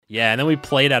Yeah, and then we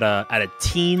played at a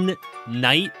teen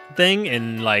night thing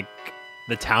in like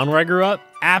the town where I grew up.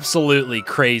 Absolutely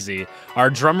crazy. Our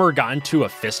drummer got into a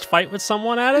fist fight with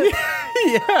someone at it.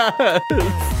 Yeah.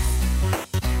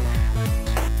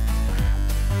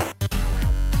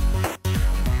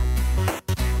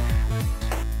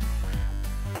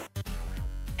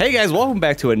 Hey guys, welcome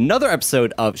back to another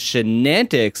episode of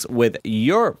Shenantics with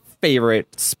your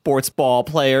favorite sports ball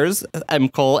players. I'm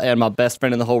Cole and my best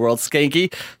friend in the whole world,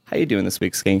 Skanky. How you doing this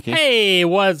week, Skanky? Hey,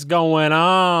 what's going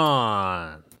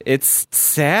on? It's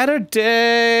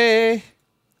Saturday.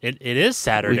 It is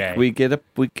Saturday. We get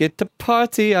to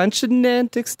party on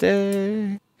Shenantics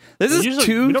Day. This is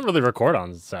we don't really record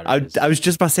on Saturdays. I was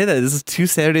just about to say that. This is 2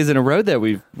 Saturdays in a row that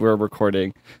we're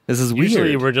recording. This is weird.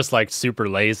 Usually we're just like super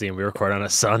lazy and we record on a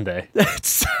Sunday. That's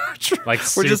so true. Like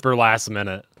super last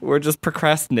minute. We're just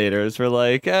procrastinators. We're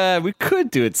like, we could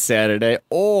do it Saturday,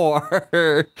 or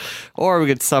we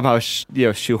could somehow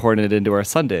shoehorn it into our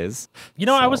Sundays.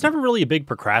 I was never really a big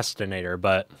procrastinator,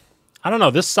 but I don't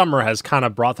know. This summer has kind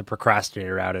of brought the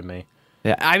procrastinator out in me.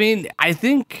 Yeah, I mean, I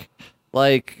think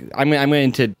like I'm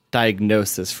going to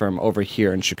diagnosis from over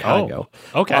here in Chicago.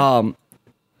 Oh, okay.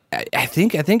 I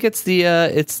think it's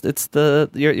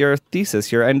your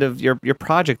thesis, your end of your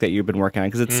project that you've been working on,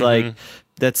 because it's like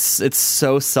it's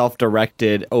so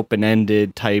self-directed,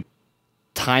 open-ended type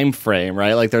time frame,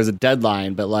 right? Like there's a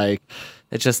deadline, but like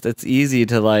it's easy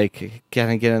to like get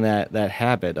in that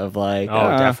habit of like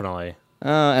definitely.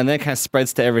 And then it kind of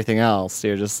spreads to everything else.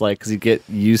 You're just like, because you get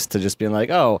used to just being like,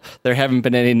 oh, there haven't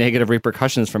been any negative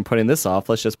repercussions from putting this off.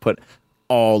 Let's just put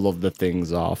all of the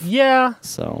things off. Yeah.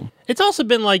 So it's also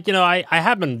been like, I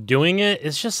have been doing it.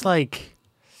 It's just like,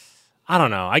 I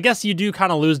don't know. I guess you do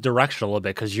kind of lose direction a little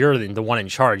bit because you're the one in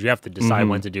charge. You have to decide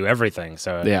when to do everything.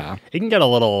 So yeah, it can get a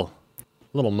little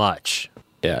much.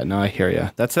 Yeah, no, I hear you.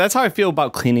 That's how I feel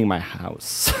about cleaning my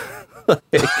house.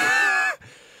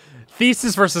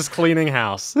 Thesis versus cleaning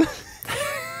house.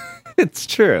 It's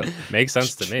true. Makes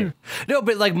sense to me. No,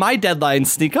 but like my deadlines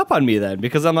sneak up on me then,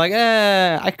 because I'm like,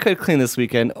 I could clean this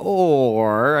weekend,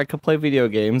 or I could play video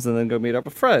games and then go meet up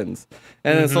with friends.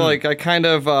 And so like I kind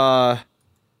of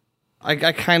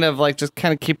like just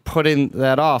kind of keep putting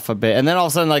that off a bit, and then all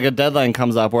of a sudden like a deadline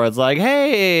comes up where it's like,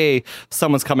 hey,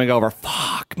 someone's coming over.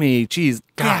 Fuck me, jeez,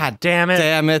 God damn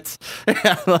it.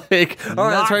 Like, all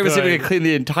right, that's right. We can clean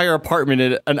the entire apartment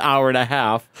in an hour and a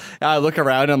half. And I look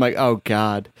around and I'm like, oh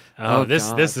God.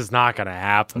 This is not gonna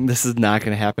happen. This is not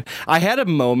gonna happen. I had a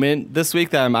moment this week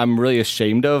that I'm really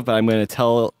ashamed of, but I'm gonna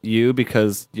tell you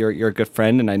because you're a good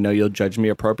friend and I know you'll judge me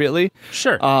appropriately.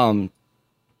 Sure.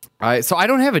 So I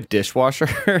don't have a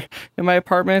dishwasher in my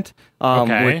apartment.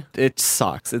 Okay. It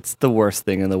sucks. It's the worst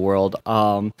thing in the world.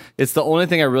 It's the only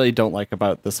thing I really don't like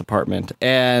about this apartment.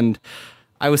 And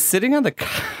I was sitting on the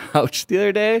couch the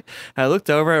other day, and I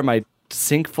looked over at my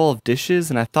sink full of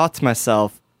dishes, and I thought to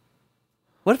myself,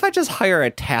 what if I just hire a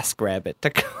TaskRabbit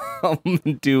to come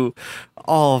and do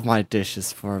all of my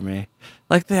dishes for me?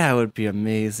 Like, that would be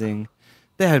amazing.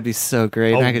 That would be so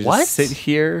great. And I could just sit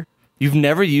here. You've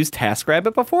never used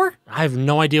TaskRabbit before? I have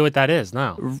no idea what that is.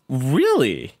 No.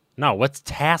 Really? No. What's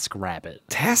TaskRabbit?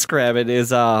 TaskRabbit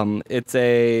is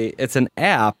it's an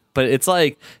app, but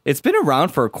it's been around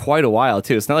for quite a while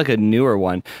too. It's not like a newer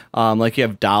one. Like you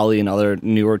have Dolly and other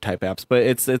newer type apps, but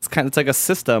it's like a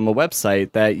system, a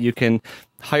website that you can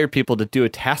hire people to do a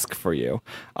task for you.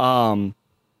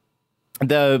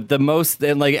 The most,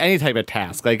 and like any type of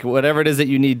task, like whatever it is that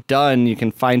you need done, you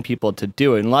can find people to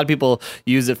do it. And a lot of people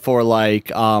use it for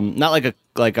like not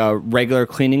like a regular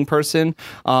cleaning person,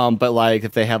 but like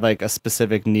if they have like a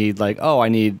specific need, like, oh, I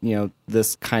need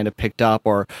this kind of picked up,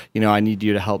 or I need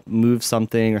you to help move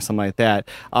something or something like that.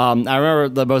 I remember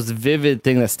the most vivid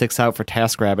thing that sticks out for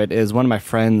TaskRabbit is one of my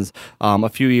friends a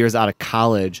few years out of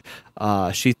college.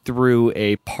 She threw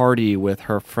a party with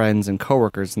her friends and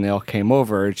coworkers, and they all came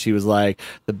over, and she was like,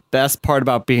 the best part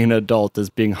about being an adult is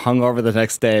being hungover the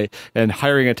next day and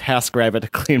hiring a TaskRabbit to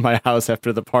clean my house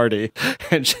after the party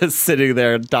and just sitting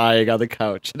there dying on the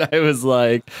couch. And I was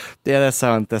like, yeah, that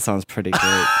sounds pretty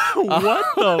great. What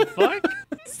the fuck?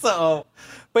 So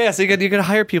you could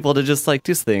hire people to just like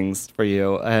do things for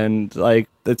you, and like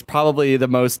it's probably the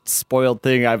most spoiled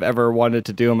thing I've ever wanted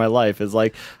to do in my life. Is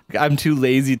like, I'm too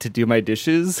lazy to do my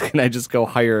dishes. Can I just go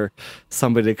hire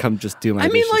somebody to come just do my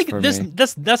dishes for me? I mean,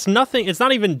 like that's nothing. It's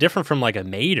not even different from like a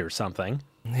maid or something.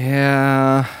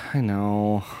 Yeah, I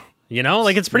know.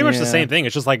 Like it's pretty much the same thing.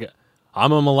 It's just like,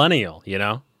 I'm a millennial, and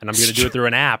I'm going to do it through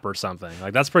an app or something.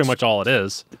 Like that's pretty much all it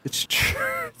is. It's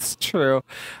true. It's true.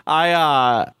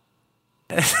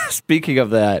 Speaking of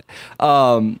that,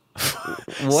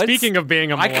 Speaking of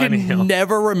being a I millennial. can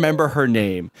never remember her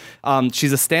name.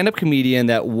 She's a stand-up comedian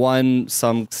that won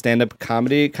some stand-up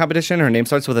comedy competition. Her name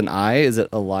starts with an I. Is it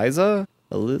Eliza?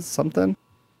 Eliz something?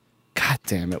 God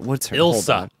damn it! What's her? Ilsa. Hold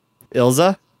on.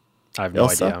 Ilza? I have no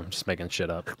Ilsa? idea. I'm just making shit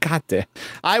up. God damn!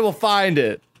 I will find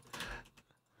it.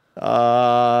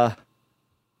 Yeah,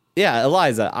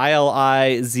 Eliza.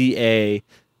 Iliza.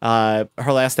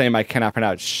 Her last name I cannot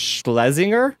pronounce.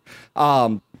 Schlesinger.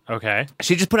 Okay.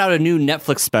 She just put out a new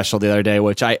Netflix special the other day,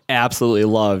 which I absolutely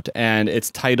loved, and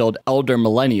it's titled Elder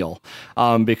Millennial,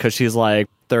 because she's like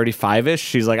 35-ish.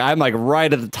 She's like, I'm like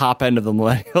right at the top end of the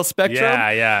millennial spectrum.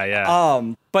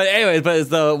 Yeah. But anyways, but it's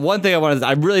the one thing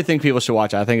I really think people should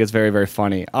watch it. I think it's very, very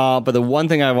funny. But the one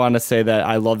thing I want to say that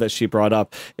I love that she brought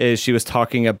up is she was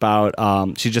talking about,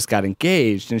 she just got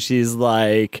engaged, and she's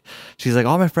like,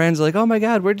 all my friends are like, oh my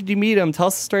God, where did you meet him? Tell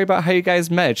us a story about how you guys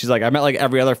met. She's like, I met like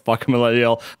every other fucking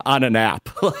millennial on an app.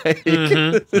 So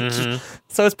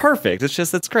it's perfect.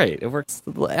 It's great. It works.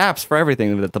 Apps for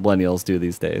everything that the millennials do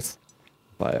these days.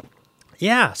 But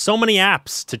Yeah, so many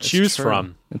apps to choose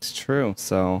from. It's true.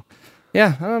 So,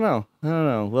 yeah, I don't know.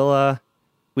 Well,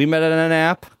 we met at an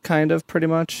app, kind of, pretty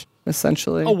much,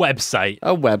 essentially. A website.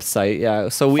 Yeah.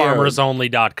 So we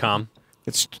FarmersOnly.com.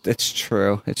 It's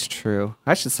true. It's true.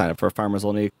 I should sign up for a Farmers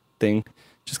Only thing,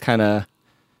 just so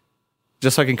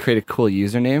I can create a cool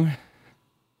username.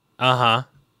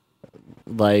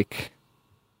 Like,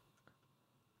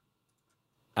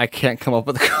 I can't come up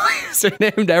with a cool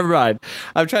username. Never mind.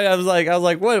 I was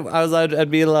like, what?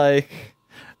 I'd be like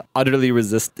utterly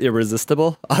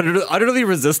irresistible. Utterly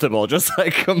resistible. Just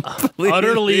like completely.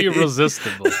 Utterly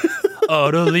irresistible.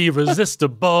 Utterly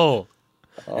irresistible.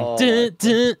 Oh, Dun,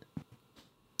 dun.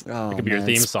 oh, That could be your man.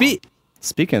 theme song.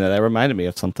 Speaking of that reminded me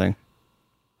of something.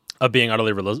 Of being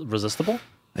utterly resistible?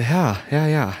 Yeah.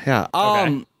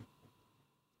 Okay.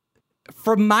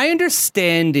 From my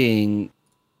understanding,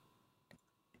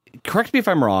 correct me if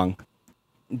I'm wrong,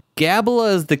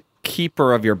 Gabla is the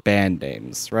keeper of your band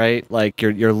names, right? Like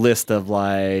your list of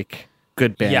like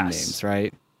good band names,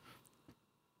 right?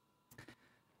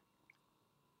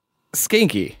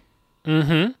 Skanky.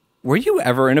 Mm-hmm. Were you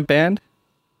ever in a band?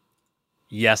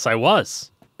 Yes, I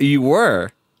was. You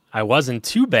were. I was in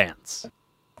 2 bands.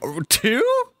 2?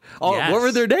 Oh, Yes. what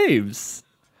were their names?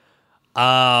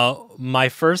 My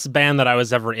first band that I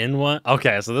was ever in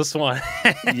okay, so this one,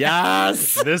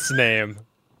 Yes. this name,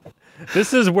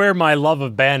 this is where my love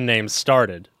of band names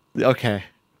started. Okay.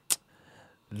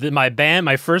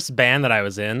 My first band that I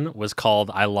was in was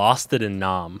called I Lost It in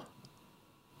Nam.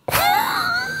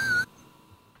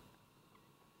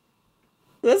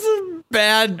 That's a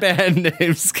bad band name,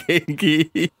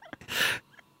 Skanky.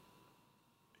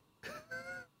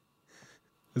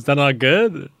 Is that not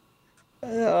good?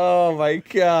 Oh my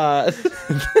God.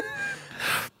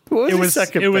 What was your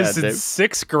second it was band in name?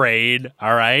 6th grade,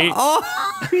 all right?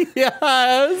 Oh,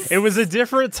 yes. It was a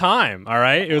different time, all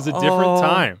right? It was a different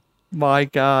time. My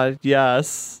God,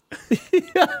 yes.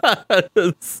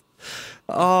 Yes.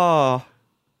 Oh.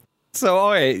 So,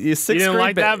 okay, you 6th You didn't grade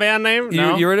like that band name?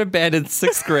 No? You're in a band in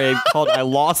 6th grade called I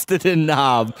Lost It in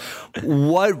Knob.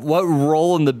 What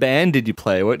role in the band did you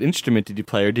play? What instrument did you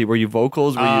play? Or were you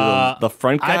vocals? Were you the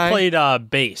front guy? I played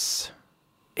bass.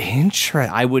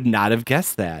 I would not have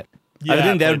guessed that. Yeah, I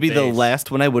think that I would be played the bass. last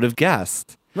one I would have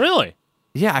guessed. Really?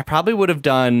 Yeah, I probably would have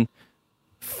done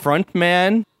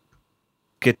frontman,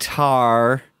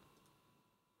 guitar,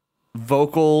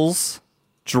 vocals,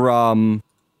 drum,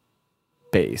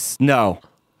 bass. No.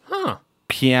 Huh.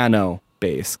 Piano,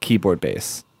 bass, keyboard,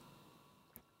 bass.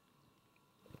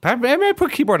 I might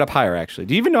put keyboard up higher, actually.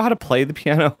 Do you even know how to play the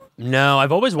piano? No,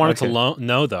 I've always wanted Okay. to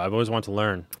know, though. I've always wanted to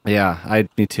learn. Yeah,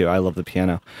 me too. I love the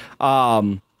piano.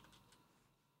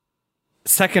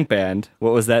 Second band,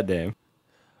 what was that name?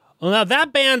 Well, now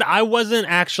that band I wasn't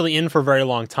actually in for a very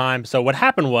long time. So what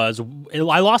happened was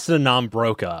I Lost It in Nam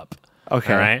broke up.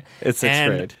 Okay. All right. It's 6th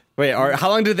And- grade. Wait, how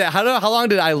long did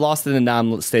I Lost It in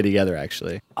Nam stay together,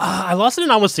 actually? I Lost It in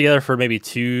Nam was together for maybe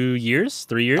 2 years,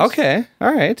 3 years. Okay,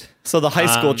 all right. So the high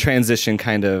school transition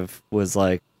kind of was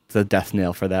like the death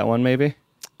nail for that one, maybe?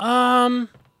 No,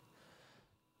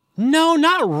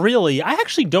 not really. I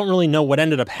actually don't really know what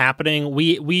ended up happening.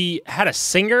 We had a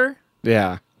singer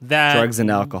Yeah. that Drugs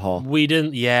and alcohol. we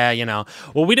didn't. Yeah, you know.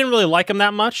 Well, we didn't really like him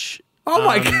that much. Oh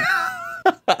my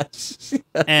gosh.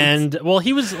 And well,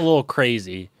 he was a little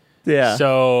crazy. Yeah.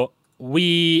 So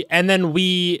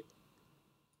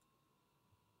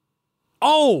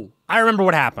Oh, I remember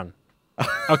what happened.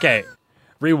 Okay,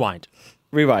 rewind.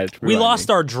 Rewind. We lost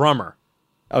our drummer,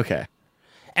 Okay.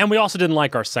 and we also didn't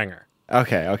like our singer.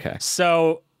 Okay.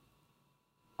 So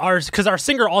because our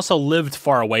singer also lived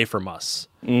far away from us.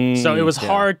 So it was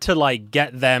hard to like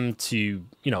get them to,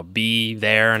 be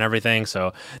there and everything.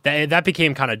 So that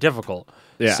became kind of difficult.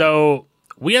 Yeah. So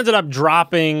we ended up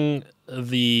dropping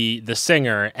the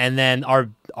singer, and then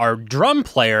our drum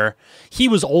player, he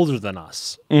was older than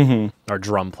us. Our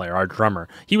drummer,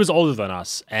 he was older than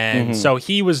us, and so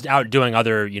he was out doing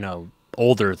other,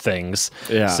 older things.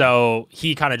 Yeah. So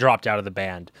he kind of dropped out of the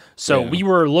band. So we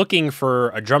were looking for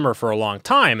a drummer for a long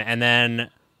time, and then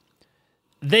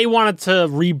they wanted to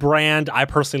rebrand. I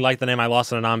personally like the name I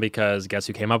Lost and Anon because guess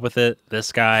who came up with it?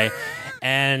 This guy.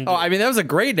 And Oh, I mean, that was a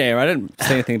great name. I didn't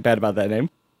say anything bad about that name.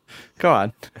 Go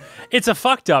on. it's a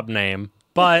fucked up name,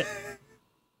 but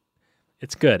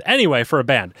it's good. Anyway, for a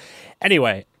band.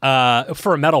 Anyway,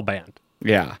 for a metal band.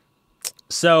 Yeah.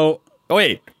 So, Oh,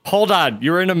 wait, hold on.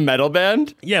 You were in a metal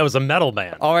band? yeah, it was a metal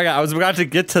band. Oh my god, I was about to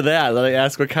get to that. Let me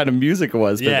ask what kind of music it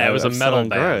was. but Yeah, it was a I'm so metal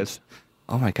band. engrossed.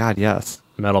 Oh my god, yes.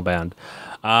 Metal band.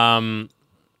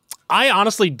 I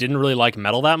honestly didn't really like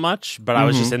metal that much, but I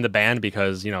was just in the band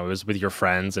because, it was with your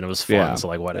friends and it was fun, Yeah. so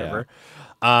like whatever.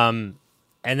 And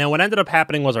then what ended up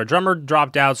happening was our drummer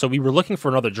dropped out, so we were looking for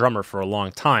another drummer for a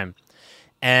long time.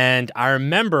 And I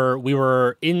remember we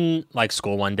were in like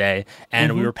school one day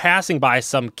and we were passing by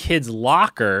some kid's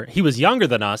locker. He was younger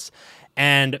than us,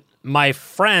 and my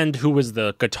friend who was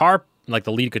the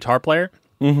lead guitar player,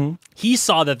 he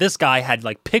saw that this guy had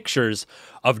like pictures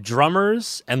of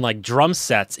drummers and like drum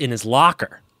sets in his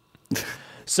locker.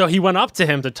 So he went up to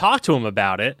him to talk to him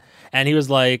about it, and he was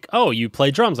like, "Oh, you play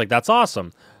drums? Like that's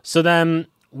awesome." So then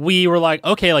we were like,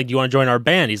 "Okay, like do you want to join our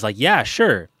band?" He's like, "Yeah,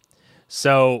 sure."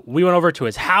 So we went over to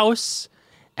his house,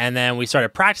 and then we started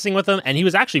practicing with him, and he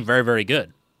was actually very, very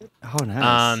good. Oh,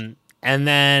 nice. And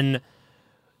then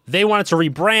they wanted to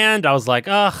rebrand. I was like,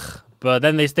 ugh. But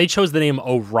then they chose the name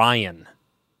Orion,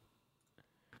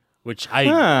 which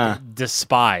I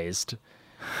despised.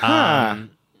 And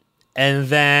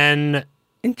then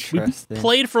Interesting.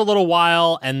 played for a little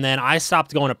while, and then I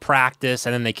stopped going to practice,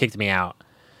 and then they kicked me out.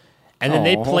 And then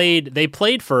they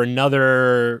played for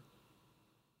another...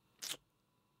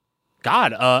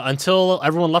 until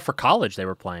everyone left for college, they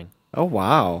were playing. Oh,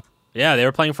 wow. Yeah, they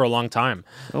were playing for a long time.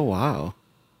 Oh, wow.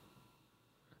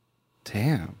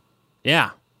 Damn.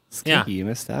 Yeah. Stinky, you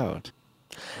missed out.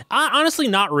 Honestly,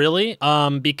 not really,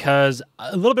 because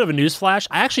a little bit of a newsflash,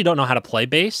 I actually don't know how to play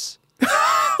bass.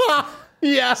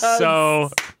 Yeah. So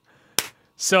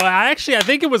I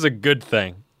think it was a good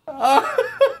thing.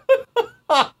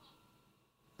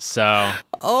 So...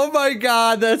 Oh my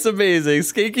god, that's amazing.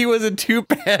 Skanky was in two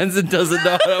bands and doesn't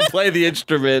know how to play the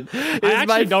instrument. I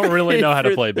actually don't really know how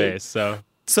to play bass, so...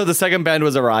 So the second band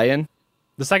was Orion?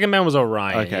 The second band was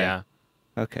Orion, Okay. yeah.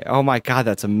 Okay. Oh my god,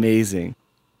 that's amazing.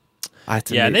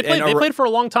 Yeah, they played for a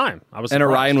long time. I was And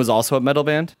surprised. Orion was also a metal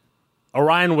band?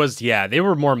 Orion was, they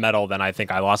were more metal than I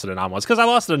think I Lost It Anon was. Because I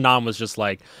Lost It Anon was just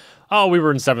like, oh, we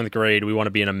were in 7th grade, we want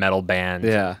to be in a metal band.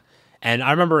 Yeah. And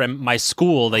I remember in my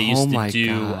school, they used to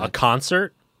do a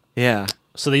concert. Yeah.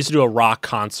 So they used to do a rock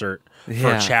concert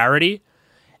for charity.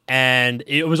 And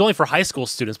it was only for high school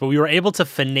students, but we were able to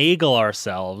finagle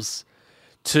ourselves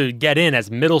to get in as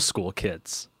middle school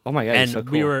kids. Oh my god, And so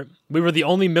cool. we were the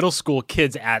only middle school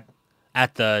kids at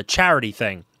the charity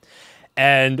thing.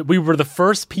 And we were the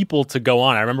first people to go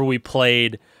on. I remember we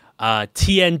played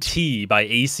TNT by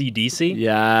AC/DC.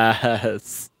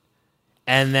 Yes.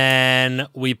 And then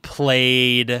we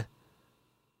played...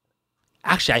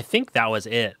 Actually, I think that was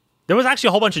it. There was actually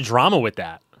a whole bunch of drama with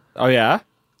that. Oh yeah?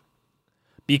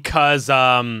 Because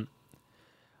our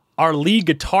lead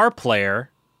guitar player,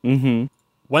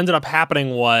 what ended up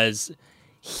happening was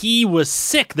he was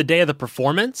sick the day of the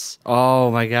performance.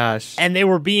 Oh my gosh. And they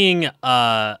were being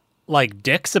like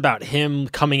dicks about him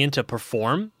coming in to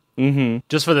perform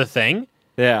just for the thing.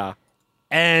 Yeah.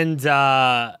 And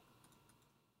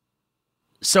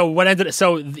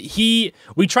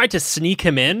we tried to sneak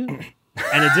him in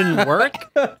and it didn't work.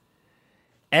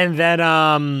 And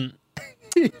then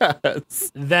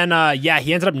Yes.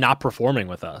 He ended up not performing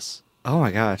with us, Oh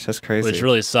my gosh, that's crazy. which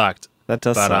really sucked. that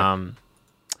does But suck.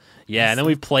 and then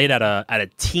we played at a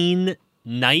teen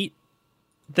night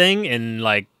thing in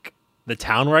like the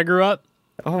town where I grew up,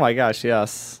 Oh my gosh,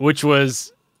 yes. which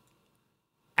was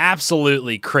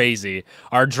absolutely crazy.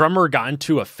 Our drummer got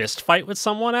into a fist fight with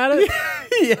someone at it.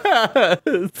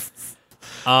 Yes.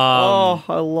 Oh,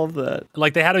 I love that.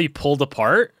 Like they had to be pulled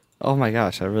apart. Oh my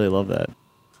gosh, I really love that.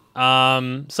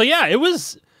 So yeah, it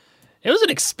was an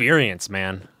experience,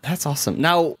 man. That's awesome.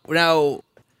 Now,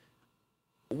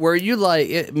 were you like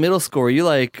in middle school? Were you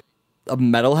like a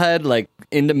metalhead, like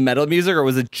into metal music, or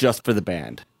was it just for the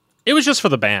band? It was just for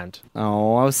the band.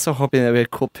 Oh, I was so hoping that we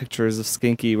had cool pictures of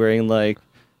Skinky wearing like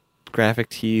graphic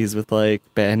tees with like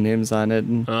band names on it.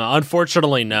 And,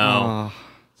 Unfortunately, no.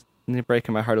 you're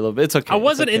breaking my heart a little bit. It's okay. I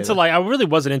wasn't it's okay, into though. like I really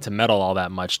wasn't into metal all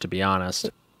that much, to be honest.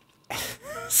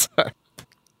 Sorry.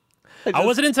 I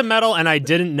wasn't into metal, and I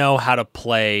didn't know how to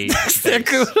play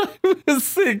Exactly bass. what I was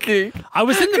thinking. I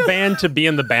was in the band to be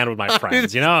in the band with my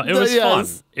friends. You know, it was fun.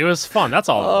 Yes. It was fun. That's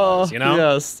all it was. You know.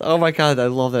 Yes. Oh my god, I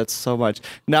love that so much.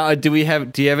 Now, do you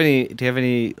have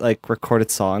any like recorded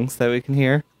songs that we can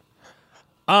hear?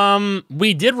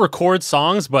 We did record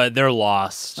songs, but they're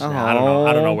lost. I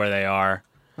don't know where they are.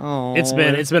 Oh, It's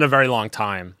been a very long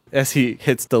time. as he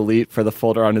hits delete for the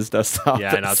folder on his desktop.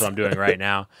 Yeah, I know, that's what I'm doing right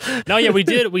now. No, yeah, we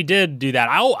did do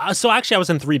that. So actually, I was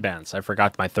in 3 bands. I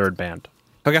forgot my 3rd band.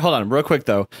 Okay, hold on, real quick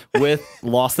though. With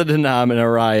Lost It in Nam and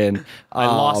Orion, I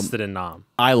lost it in Nam.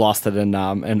 I lost it in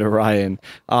Nam and Orion.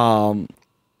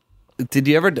 Did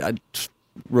you ever?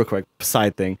 Real quick,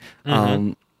 side thing.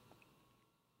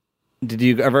 Did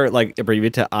you ever like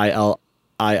abbreviate to ILIIN?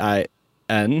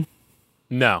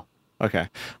 No. Okay.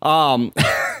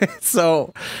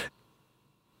 So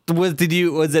did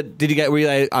you were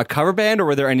you a cover band, or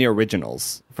were there any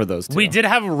originals for those two? We did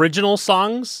have original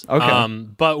songs. Okay.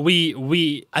 But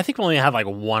we I think we only had like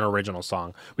 1 original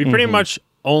song. We pretty much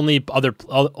only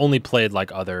played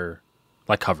like other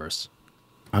like covers.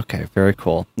 Okay, very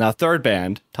cool. Now, 3rd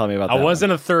band, tell me about that. I was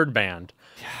in a 3rd band.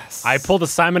 Yes. I pulled a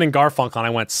Simon and Garfunkel and I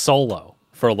went solo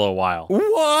for a little while.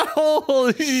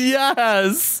 Whoa!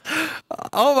 Yes.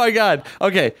 Oh my god.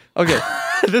 Okay.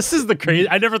 This is the crazy.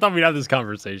 I never thought we'd have this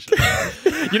conversation.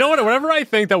 You know what? Whenever I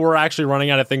think that we're actually running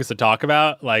out of things to talk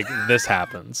about, like this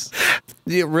happens.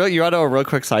 You want to know a real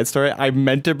quick side story? I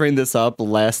meant to bring this up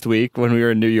last week when we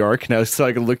were in New York, and I was so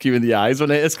I could look you in the eyes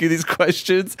when I ask you these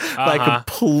questions. But I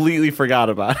completely forgot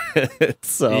about it.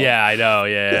 So Yeah, I know.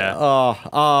 Yeah.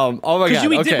 Oh my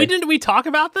god. Okay. Didn't we talk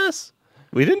about this?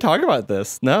 We didn't talk about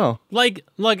this. No. Like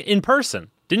in person.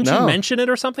 Didn't you No. mention it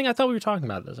or something? I thought we were talking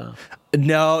about this. Oh.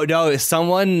 No.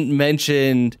 Someone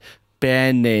mentioned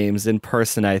band names in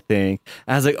person, I think.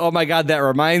 I was like, oh my god, that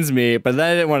reminds me. But then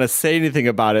I didn't want to say anything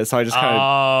about it, so I just kind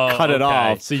of cut it okay.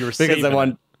 off. So you were because saving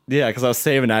it. Yeah, because I was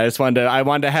saving it. I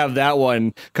wanted to have that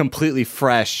one completely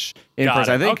fresh in Got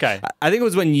person. it. Okay. I think it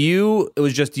was it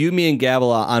was just you, me, and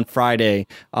Gabala on Friday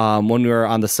when we were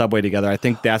on the subway together. I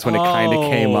think that's when it kind of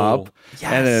came up. Yes,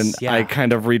 and then yeah. I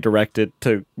kind of redirected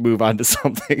to move on to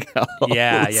something else.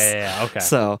 Yeah. Okay.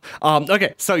 So,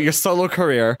 so your solo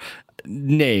career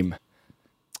name.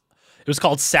 It was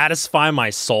called Satisfy My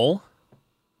Soul.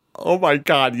 Oh my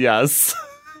god, yes.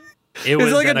 It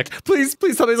was like please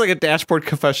tell me it's like a dashboard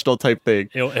confessional type thing.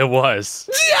 it was.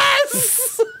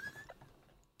 Yes.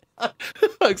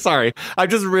 Sorry, I'm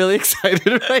just really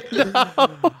excited right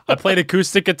now. I played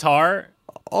acoustic guitar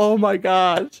Oh my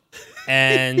god.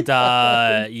 and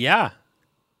yeah.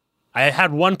 I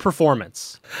had 1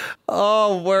 performance.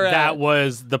 Oh, we're That at.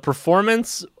 was the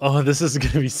performance. Oh, this is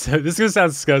gonna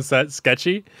sound so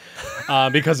sketchy,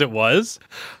 because it was.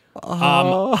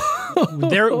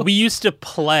 We used to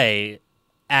play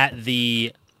at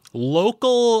the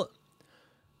local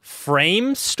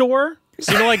frame store.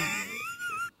 So like,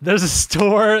 there's a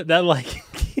store that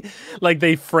like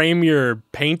they frame your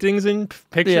paintings and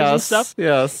pictures and stuff.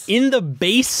 Yes. In the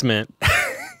basement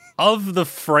of the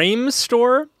frame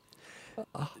store.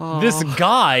 This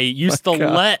guy used to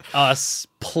God. let us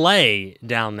play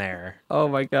down there, Oh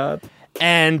my god.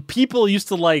 and people used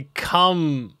to like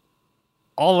come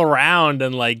all around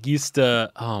and like used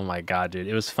to. Oh my god, dude,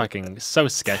 it was fucking so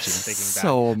sketchy. Thinking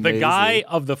So back, the guy amazing.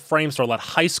 of the frame store let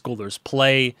high schoolers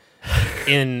play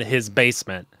in his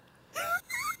basement,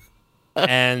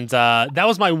 and that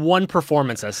was my 1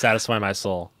 performance at Satisfy My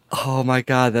Soul. Oh my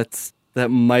god, that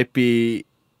might be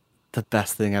the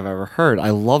best thing I've ever heard.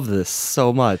 I love this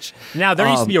so much. Now there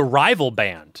used to be a rival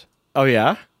band Oh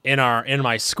yeah? in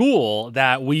my school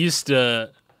that we used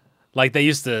to like. They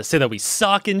used to say that we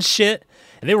suck and shit,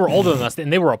 and they were older than us,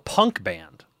 and they were a punk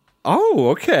band, Oh,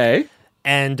 okay.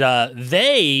 and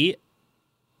they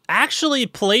actually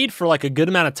played for like a good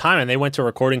amount of time, and they went to a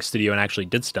recording studio and actually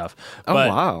did stuff. Oh But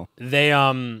wow. they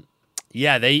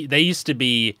they used to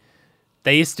be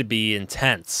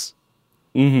intense,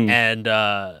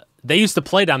 and they used to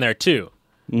play down there too,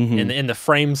 in the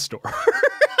frame store.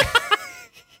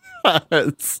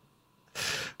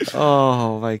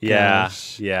 Oh my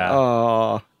gosh. Yeah.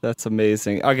 Oh, that's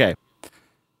amazing. Okay.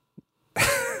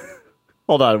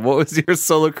 Hold on. What was your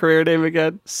solo career name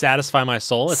again? Satisfy My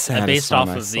Soul. It's based Satisfy off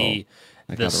My of Soul. I the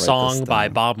gotta write song this by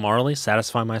down. Bob Marley,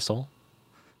 Satisfy My Soul.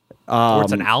 Or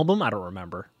it's an album? I don't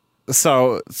remember.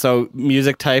 So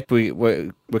music type, we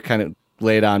kind of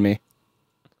laid on me.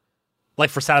 Like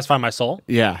for Satisfy My Soul?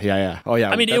 Yeah. Oh yeah.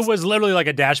 I mean, it was literally like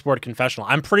a Dashboard Confessional.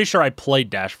 I'm pretty sure I played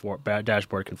Dashboard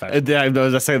Confessional. I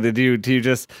was just saying,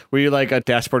 were you like a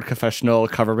Dashboard Confessional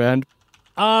cover band?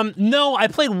 No, I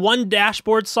played one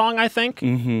Dashboard song, I think.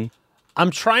 Mm-hmm.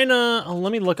 I'm trying to...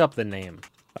 let me look up the name.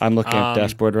 I'm looking at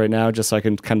Dashboard right now, just so I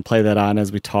can kind of play that on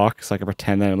as we talk, so I can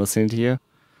pretend that I'm listening to you.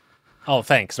 Oh,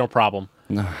 thanks. No problem.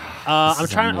 I'm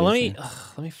trying... Let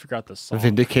me figure out this song.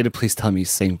 Vindicated, please tell me you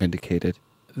sing Vindicated.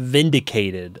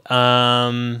 Vindicated.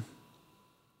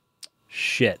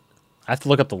 Shit. I have to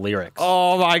look up the lyrics.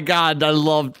 Oh my god, I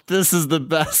love this is the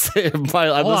best. Hold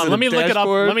on, let me look it up.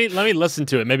 Let me listen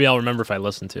to it. Maybe I'll remember if I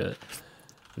listen to it.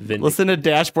 Listen to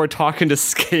Dashboard talking to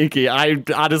Skanky. I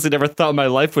honestly never thought my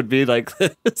life would be like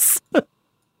this.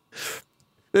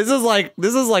 This is like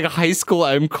a high school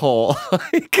M. Cole.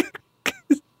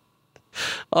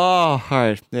 Oh, all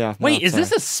right. Yeah. Wait, is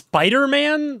this a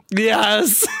Spider-Man?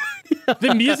 Yes.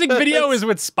 The music video is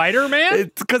with Spider-Man?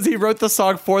 It's because he wrote the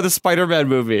song for the Spider-Man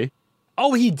movie.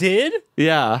 Oh, he did?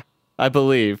 Yeah, I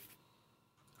believe.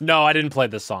 No, I didn't play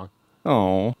this song.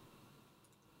 Oh.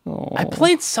 I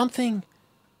played something.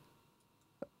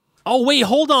 Oh, wait,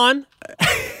 hold on.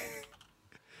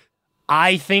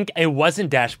 I think it wasn't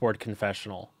Dashboard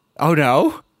Confessional. Oh,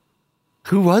 no?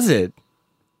 Who was it?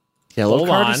 Yellow Hold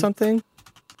Card on. or something?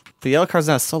 The Yellow Card's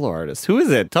not a solo artist. Who is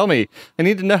it? Tell me. I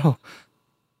need to know.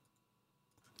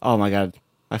 Oh my god.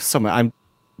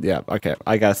 Yeah, okay.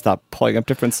 I gotta stop pulling up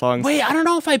different songs. Wait, I don't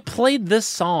know if I played this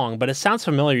song, but it sounds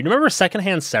familiar. You remember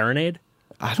Secondhand Serenade?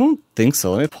 I don't think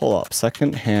so. Let me pull up.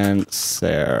 Secondhand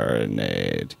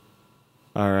Serenade.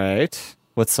 All right.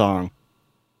 What song?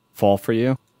 Fall for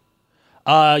You?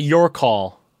 Your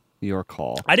Call. Your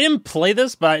Call. I didn't play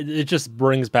this, but it just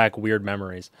brings back weird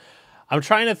memories. I'm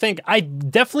trying to think. I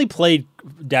definitely played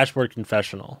Dashboard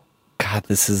Confessional. God,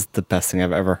 this is the best thing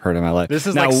I've ever heard in my life. This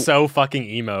is now, like so fucking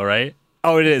emo, right?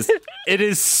 Oh, it is. It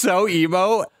is so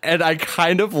emo, and I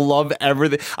kind of love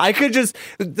everything. I could just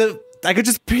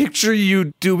picture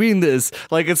you doing this.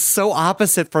 Like, it's so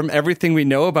opposite from everything we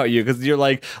know about you, because you're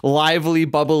like lively,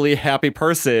 bubbly, happy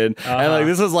person, and like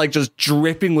this is like just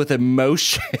dripping with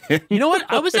emotion. You know what?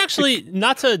 I was actually,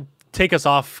 not to take us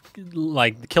off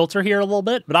like kilter here a little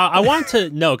bit, but I wanted to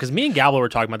know, because me and Gablo were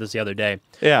talking about this the other day.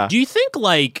 Yeah. Do you think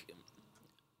like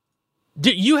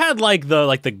you had like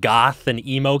the goth and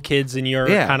emo kids in your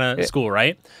kind of school,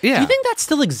 right? Yeah. Do you think that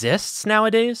still exists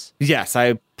nowadays? Yes,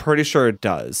 I'm pretty sure it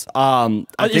does.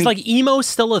 Is like emo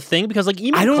still a thing? Because like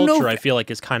emo culture, I feel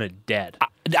like, is kind of dead.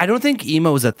 I don't think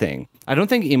emo is a thing. I don't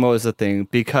think emo is a thing,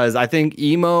 because I think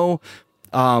emo,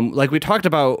 like we talked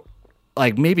about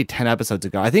like maybe 10 episodes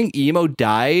ago, I think emo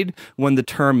died when the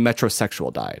term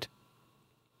metrosexual died.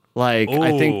 Like, Ooh.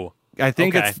 I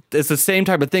think Okay. it's the same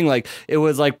type of thing. Like, it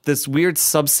was like this weird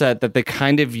subset that they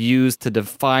kind of used to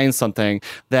define something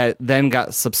that then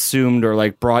got subsumed or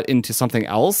like brought into something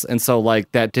else, and so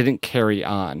like that didn't carry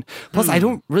on. Plus, I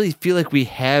don't really feel like we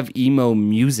have emo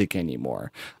music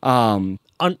anymore.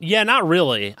 Yeah, not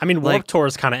really. I mean, Warped Tour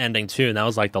is kind of ending too, and that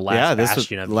was like the last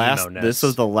bastion of emo-ness. This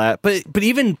was the last, but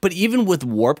even with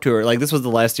Warped Tour, like this was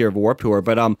the last year of Warped Tour.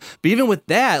 But even with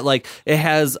that, like it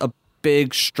has a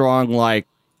big, strong like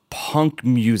punk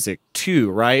music too,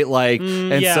 right? Like,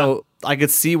 so I could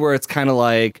see where it's kind of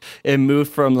like it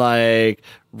moved from like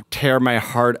tear my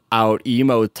heart out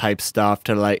emo type stuff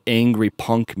to like angry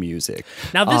punk music.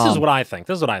 Now, this is what I think.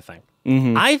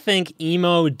 Mm-hmm. I think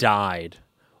emo died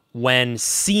when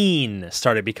scene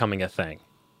started becoming a thing.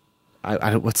 I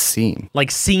don't. What's scene?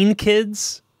 Like scene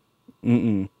kids?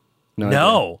 No.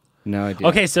 No idea.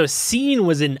 Okay, so scene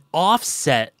was an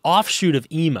offshoot of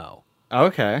emo.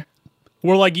 Okay.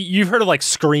 Where like you've heard of like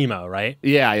screamo, right?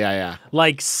 Yeah.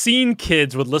 Like scene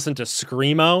kids would listen to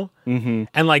screamo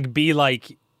and like be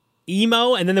like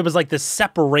emo, and then there was like this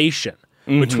separation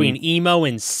between emo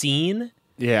and scene.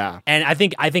 Yeah. And I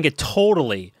think it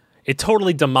totally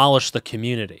demolished the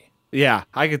community. Yeah,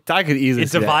 I could easily.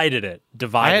 It divided it.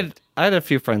 I had a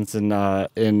few friends in high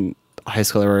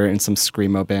school that were in some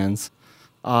screamo bands.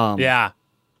 Yeah.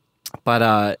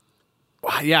 But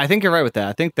yeah, I think you're right with that.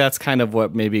 I think that's kind of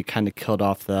what maybe kind of killed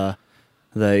off the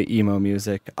emo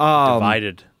music.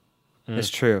 Divided.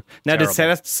 It's true. Now,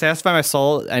 Terrible. did Satisfy My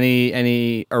Soul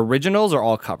any originals or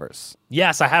all covers?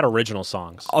 Yes, I had original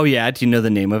songs. Oh yeah, do you know the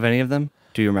name of any of them?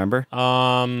 Do you remember?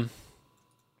 Not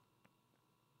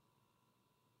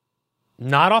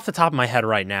off the top of my head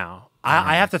right now.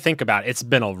 I have to think about it. It's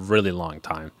been a really long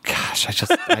time. Gosh,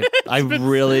 I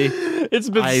really, It's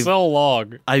been so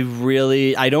long.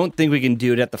 I don't think we can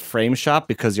do it at the Frame Shop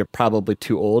because you're probably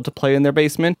too old to play in their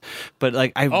basement. But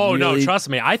like, No, trust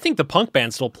me. I think the punk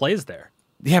band still plays there.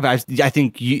 Yeah, but I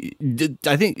think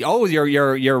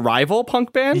your rival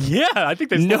punk band? Yeah, I think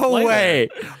they still no play way.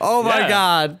 there. Oh my Yeah.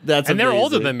 God, that's And they're amazing.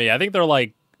 older than me. I think they're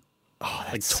like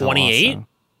So 28. awesome.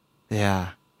 Yeah.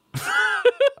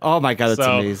 Oh my God, that's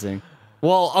So- amazing.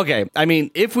 Well, okay. I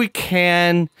mean, if we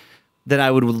can, then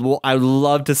I would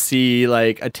love to see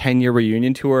like a 10-year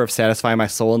reunion tour of Satisfy My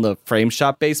Soul in the Frame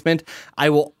Shop basement.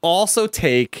 I will also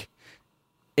take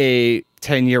a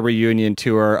 10-year reunion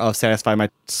tour of Satisfy My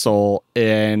Soul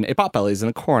in a Potbelly's in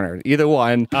a corner. Either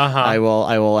one, I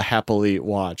will happily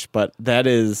watch. But that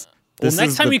is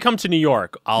Next time you come to New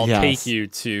York, I'll Yes. take you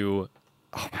to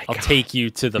Oh my I'll God. take you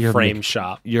to the Frame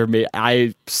Shop.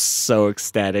 I'm so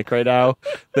ecstatic right now.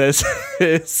 This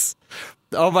is,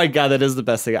 oh my God, that is the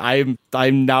best thing. I'm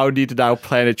now need to now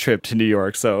plan a trip to New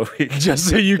York, so Just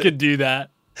so you could do that.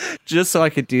 just so I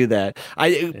could do that.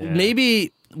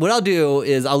 Maybe what I'll do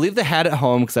is I'll leave the hat at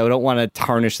home because I don't want to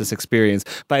tarnish this experience.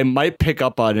 But I might pick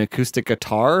up an acoustic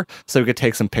guitar so we could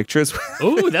take some pictures.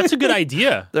 Ooh, that's a good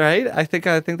idea. Right? I think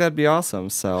that'd be awesome.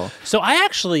 So So I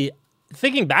actually,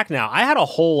 thinking back now, I had a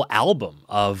whole album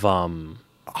of oh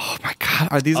my God,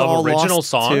 are these of all original lost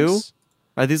songs. too?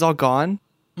 Are these all gone?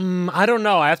 I don't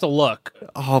know. I have to look.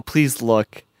 Oh, please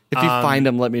look. If you find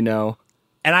them, let me know.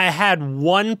 And I had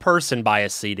one person buy a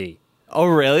CD. Oh,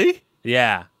 really?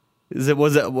 Yeah.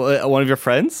 Was it one of your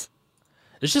friends?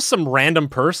 It's just some random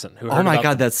person who heard Oh my about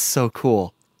God, them. that's so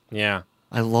cool. Yeah.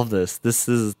 I love this. This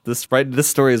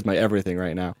story is my everything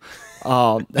right now.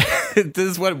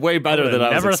 This went way better than I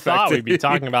was never expecting. thought we'd be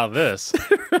talking about this.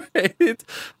 Right?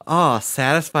 Oh,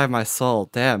 Satisfy My Soul.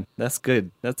 Damn, that's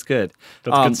good. That's good.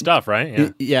 That's good stuff, right? Yeah.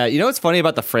 Yeah, you know what's funny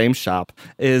about the Frame Shop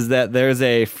is that there's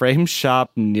a Frame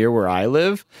Shop near where I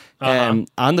live, and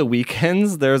on the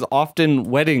weekends there's often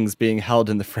weddings being held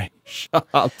in the Frame Shop.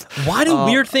 Why do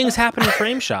weird things happen in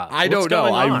Frame Shop? I don't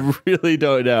know. I really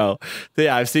don't know.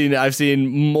 Yeah, I've seen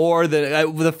more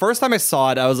than the first time I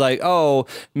saw it. I was like, oh,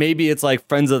 maybe it's like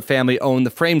friends of the family own the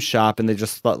Frame Shop, and they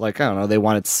just thought like, I don't know, they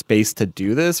wanted space to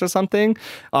do this or something.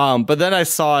 But then I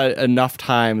saw it enough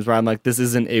times where I'm like, this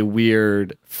isn't a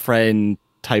weird friend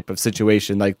type of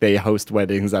situation. Like they host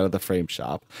weddings out of the Frame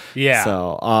Shop. Yeah.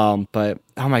 So, but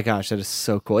oh my gosh, that is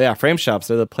so cool. Yeah, Frame Shops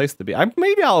are the place to be.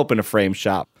 Maybe I'll open a Frame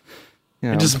Shop.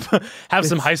 You know, Just have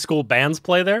some high school bands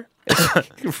play there.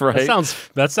 right.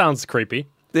 That sounds creepy.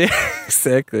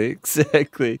 Exactly.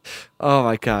 Oh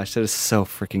my gosh, that is so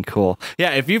freaking cool.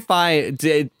 Yeah, if you find,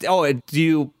 do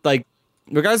you like,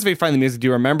 regardless if you find the music, do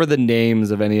you remember the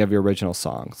names of any of your original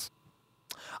songs?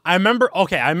 I remember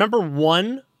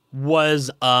one was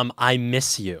I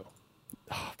Miss You.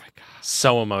 Oh my gosh,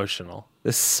 So emotional.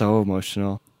 this is so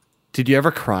emotional. Did you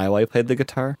ever cry while you played the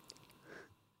guitar?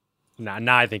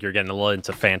 Now I think you're getting a little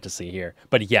into fantasy here.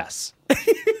 But yes.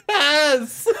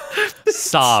 Yes.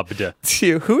 Sobbed.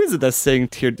 Who is it that's saying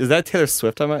is that Taylor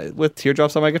Swift with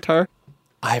Teardrops on My Guitar?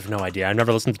 I have no idea. I've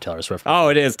never listened to Taylor Swift. Oh,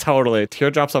 it is totally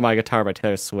Teardrops on My Guitar by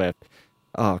Taylor Swift.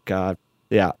 Oh God,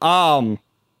 yeah.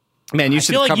 Man, you I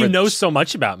should feel like cover you know so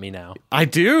much about me now. I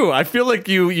do. I feel like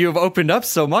you've opened up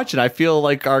so much, and I feel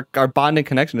like our bonding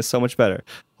connection is so much better.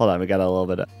 Hold on, we got a little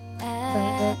bit of.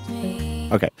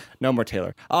 Okay, no more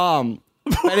Taylor.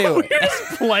 Anyway, You're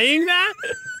just playing that?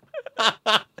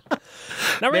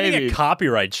 Now we're gonna Maybe. get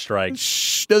copyright strike.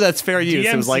 no, that's fair use.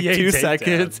 It was like DMCA 2 takedown.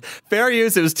 seconds. Fair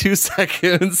use. It was 2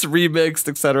 seconds, remixed,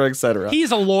 etc., etc.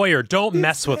 He's a lawyer. Don't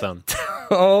mess with him.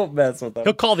 Oh, mess with them.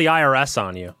 He'll call the IRS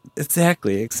on you.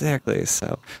 Exactly.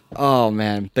 So, oh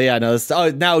man, but yeah, no.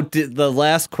 The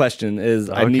last question is,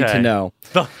 I need to Okay. know.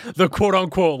 The quote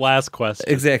unquote last question.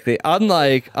 Exactly.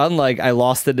 Unlike I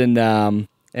Lost It in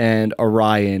and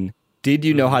Orion, did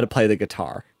you know how to play the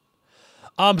guitar?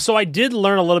 So I did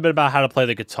learn a little bit about how to play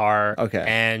the guitar. Okay.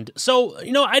 And so,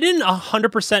 I didn't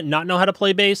 100% not know how to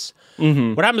play bass.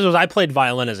 Mm-hmm. What happens was I played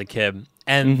violin as a kid,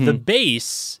 and the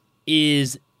bass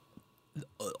is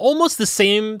almost the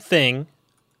same thing,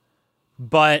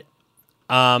 but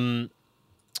the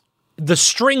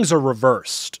strings are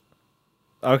reversed.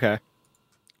 Okay.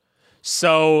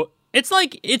 So it's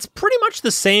pretty much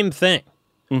the same thing.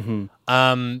 Mm-hmm.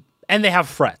 And they have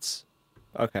frets.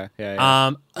 Okay.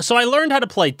 Yeah. So I learned how to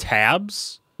play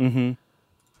tabs,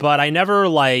 but I never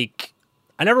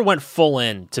went full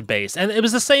in to bass. And it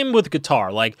was the same with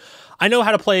guitar. Like, I know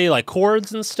how to play like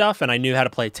chords and stuff, and I knew how to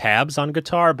play tabs on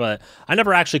guitar, but I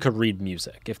never actually could read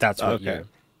music, if that's what Okay.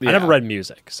 I never read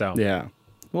music, so. Yeah.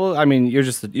 Well, I mean, you're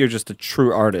just a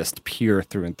true artist, pure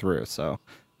through and through. So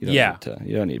you don't Yeah.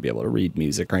 you don't need to be able to read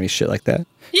music or any shit like that.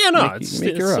 Yeah, no, You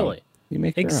make your own. silly. You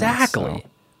make your own, Exactly. so.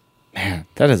 Man,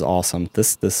 that is awesome.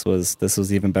 This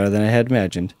was even better than I had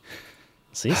imagined.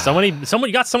 See,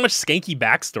 someone got so much skanky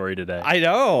backstory today. I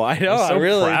know. I'm so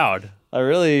proud. I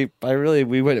really,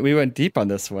 we went deep on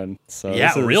this one. So Yeah,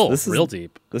 this is real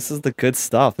deep. This is the good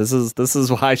stuff. This is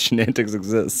why Shenantics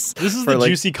exists. This is For, the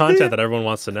juicy content that everyone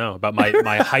wants to know about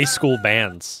my high school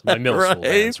bands, my middle school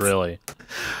bands, really.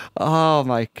 Oh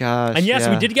my gosh! And yes,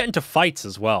 yeah. we did get into fights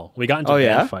as well. We got into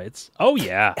yeah? band fights. Oh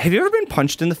yeah. Have you ever been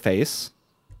punched in the face?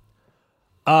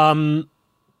 Yeah.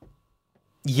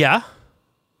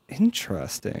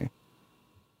 Interesting.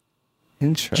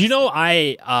 Do you know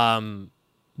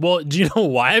do you know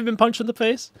why I've been punched in the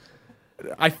face?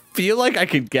 I feel like I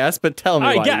could guess, but tell me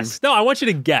All right, why. guess. No, I want you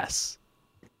to guess.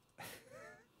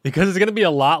 Because it's going to be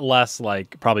a lot less,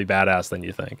 like, probably badass than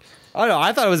you think. Oh no,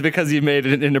 I thought it was because you made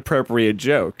an inappropriate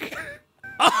joke.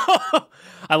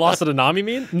 I lost it to Nami,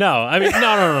 mean? No, I mean,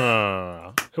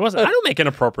 no. It wasn't. I don't make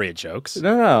inappropriate jokes.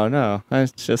 No.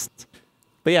 It's just.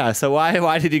 But yeah, so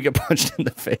why did you get punched in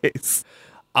the face?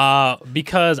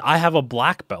 Because I have a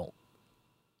black belt.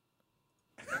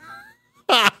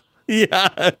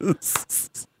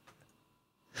 Yes.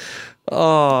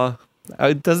 Oh,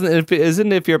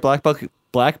 isn't if you're a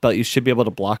black belt, you should be able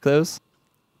to block those?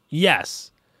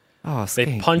 Yes. Oh, They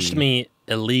skanky. punched me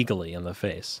illegally in the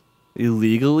face.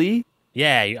 Illegally?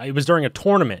 Yeah, it was during a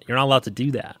tournament. You're not allowed to do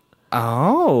that.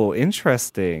 Oh,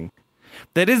 interesting.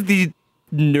 That is the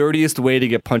nerdiest way to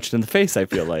get punched in the face, I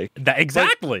feel like.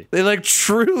 Exactly. It like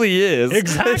truly is.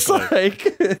 Exactly.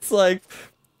 It's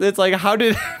like how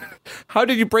did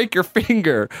you break your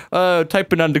finger?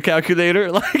 Typing on the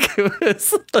calculator. Like it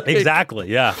was like, Exactly.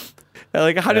 Yeah.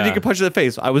 Like how did you get punched in the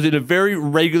face? I was in a very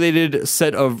regulated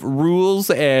set of rules,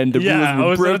 and the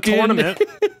rules were broken. In a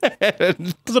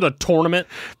tournament. Was it a tournament?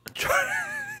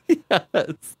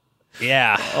 Yes.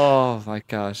 Yeah. Oh my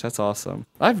gosh, that's awesome.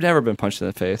 I've never been punched in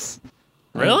the face.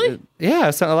 Really?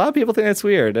 Yeah, so a lot of people think that's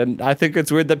weird, and I think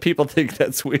it's weird that people think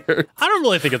that's weird. I don't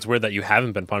really think it's weird that you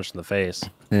haven't been punched in the face.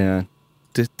 Yeah.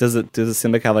 Does it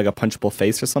seem like I have like a punchable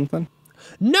face or something?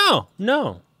 No.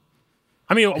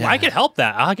 I mean, I could help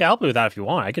that. I could help you with that if you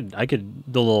want. I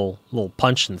could do a little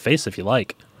punch in the face if you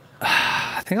like.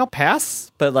 I think I'll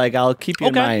pass, but like I'll keep you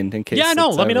in mind in case. Yeah, no,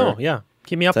 let me ever- know. Yeah,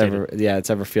 keep me updated. It's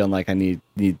ever feeling like I need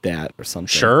that or something.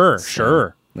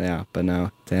 Sure. Yeah, but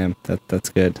no, damn, that's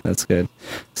good. That's good.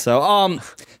 So,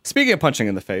 speaking of punching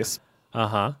in the face,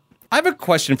 Uh-huh. I have a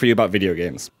question for you about video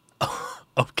games.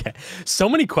 Okay. So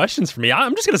many questions for me.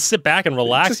 I'm just gonna sit back and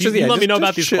relax. You let me know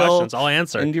about these chill, questions. I'll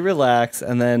answer. and you relax,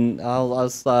 and then I'll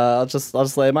just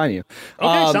lay them on you.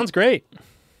 Okay, sounds great.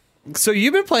 So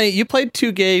you played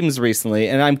 2 games recently,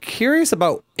 and I'm curious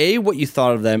about A, what you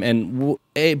thought of them, and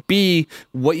B,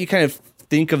 what you kind of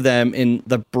think of them in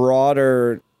the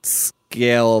broader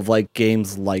scale of like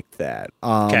games like that.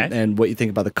 And what you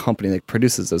think about the company that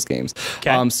produces those games.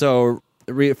 Okay. So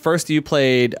first you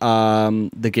played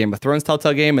the Game of Thrones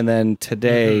Telltale game, and then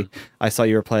today I saw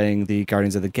you were playing the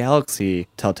Guardians of the Galaxy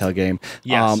Telltale game.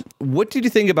 Yes. What did you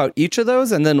think about each of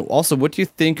those? And then also, what do you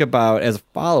think about, as a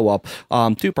follow-up,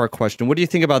 2-part question, what do you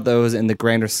think about those in the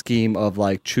grander scheme of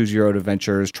like choose your own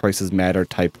adventures, choices matter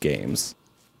type games?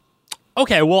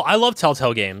 Okay, well, I love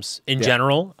Telltale games in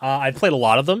general. I've played a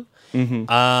lot of them.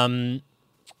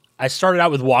 I started out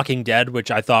with Walking Dead,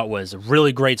 which I thought was a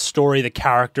really great story. The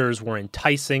characters were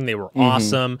enticing. They were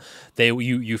awesome.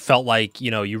 You felt like,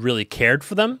 you really cared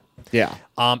for them. Yeah.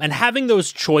 And having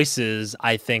those choices,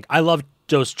 I think, I love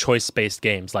those choice-based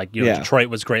games. Like, Detroit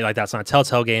was great. Like, that's not a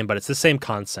Telltale game, but it's the same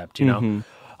concept,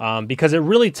 because it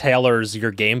really tailors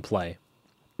your gameplay.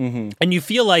 And you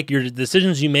feel like your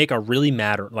decisions you make really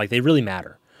matter. Like, they really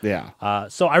matter. Yeah.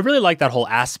 So I really like that whole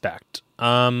aspect.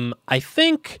 I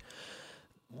think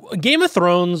Game of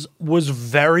Thrones was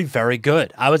very, very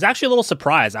good. I was actually a little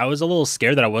surprised. I was a little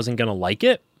scared that I wasn't going to like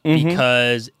it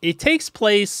because it takes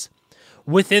place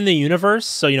within the universe.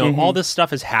 So, all this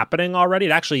stuff is happening already.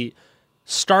 It actually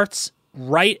starts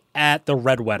right at the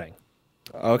Red Wedding.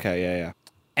 Okay, yeah.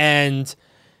 And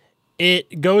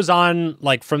it goes on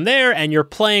like from there, and you're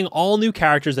playing all new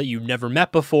characters that you've never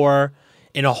met before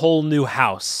in a whole new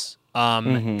house.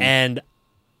 And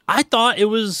I thought it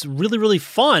was really, really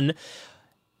fun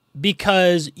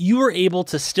because you were able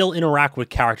to still interact with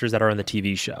characters that are in the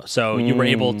TV show. So you were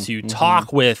able to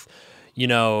talk with,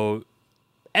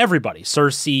 everybody.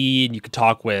 Cersei, and you could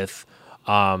talk with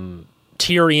Tyrion,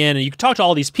 and you could talk to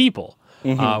all these people,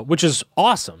 which is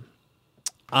awesome.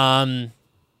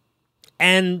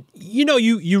 And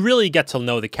you really get to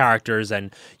know the characters,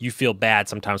 and you feel bad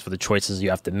sometimes for the choices you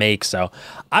have to make. So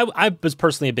I was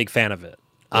personally a big fan of it.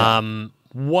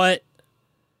 Yeah.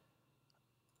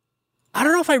 I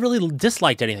don't know if I really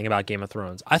disliked anything about Game of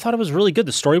Thrones. I thought it was really good.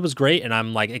 The story was great, and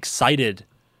I'm like excited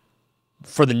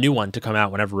for the new one to come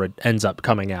out whenever it ends up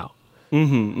coming out.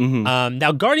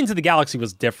 Now, Guardians of the Galaxy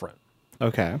was different.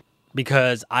 Okay.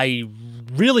 Because I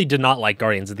really did not like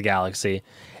Guardians of the Galaxy,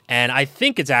 and I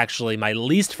think it's actually my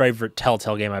least favorite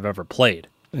Telltale game I've ever played.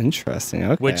 Interesting.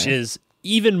 Okay. Which is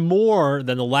even more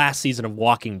than the last season of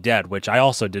Walking Dead, which I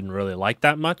also didn't really like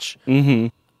that much.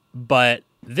 But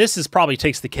this is probably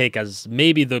takes the cake as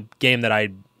maybe the game that I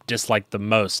disliked the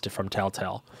most from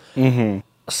Telltale.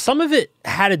 Some of it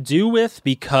had to do with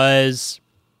because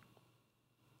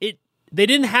they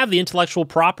didn't have the intellectual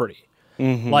property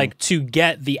like to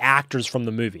get the actors from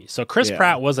the movie. So Chris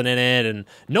Pratt wasn't in it, and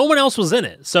no one else was in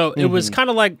it. So it was kind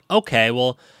of like, okay,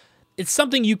 well, it's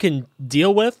something you can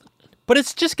deal with, but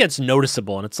it just gets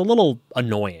noticeable, and it's a little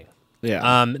annoying.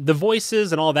 Yeah. The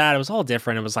voices and all that, it was all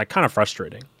different. It was like kind of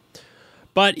frustrating.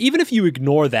 But even if you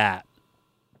ignore that,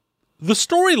 the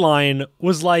storyline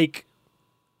was like,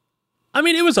 I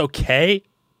mean, it was okay,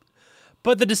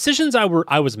 but the decisions I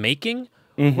was making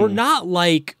were not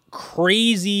like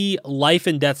crazy life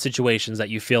and death situations that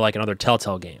you feel like in other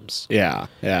Telltale games. Yeah.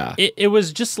 It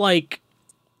was just like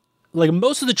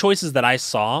most of the choices that I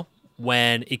saw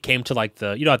when it came to like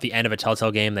the, at the end of a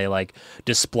Telltale game, they like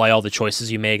display all the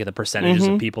choices you make and the percentages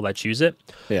of people that choose it.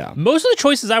 Yeah. Most of the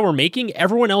choices I were making,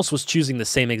 everyone else was choosing the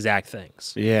same exact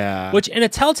things. Yeah. Which in a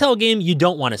Telltale game, you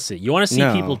don't want to see. You want to see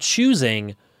people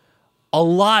choosing a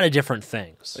lot of different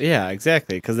things. Yeah,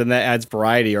 exactly. Because then that adds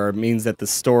variety, or it means that the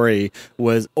story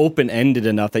was open-ended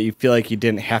enough that you feel like you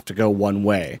didn't have to go one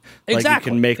way. Exactly. Like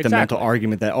you can make the mental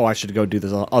argument that, I should go do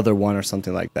this other one or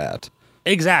something like that.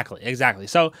 Exactly.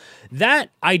 So that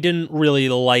I didn't really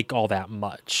like all that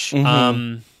much.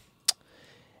 And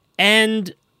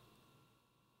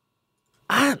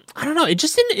I don't know. It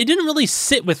didn't really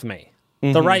sit with me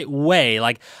the right way.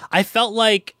 Like I felt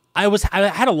like I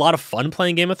had a lot of fun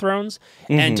playing Game of Thrones,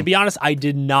 and to be honest, I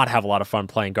did not have a lot of fun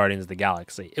playing Guardians of the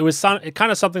Galaxy. It was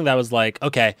kind of something that was like,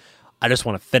 okay, I just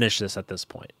want to finish this at this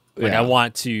point. Like I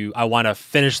want to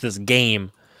finish this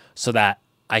game so that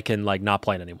I can like not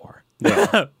play it anymore.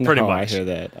 Yeah. Pretty much. I hear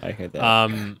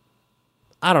that.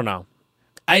 I don't know.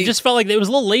 I just felt like it was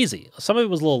a little lazy. Some of it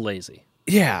was a little lazy.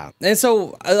 Yeah, and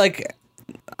so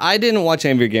I didn't watch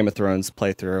any of your Game of Thrones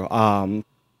playthrough.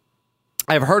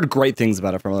 I've heard great things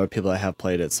about it from other people that have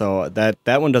played it, so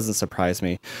that one doesn't surprise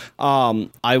me.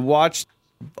 I watched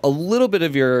a little bit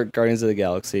of your Guardians of the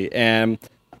Galaxy, and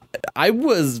I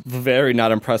was very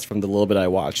not impressed from the little bit I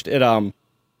watched.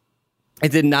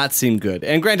 It did not seem good.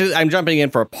 And granted, I'm jumping in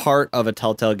for a part of a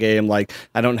Telltale game, like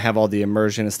I don't have all the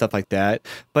immersion and stuff like that,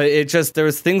 but there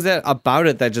was things about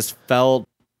it that just felt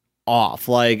off.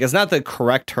 Like, it's not the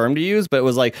correct term to use, but it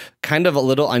was like kind of a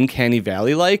little Uncanny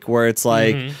Valley like, where it's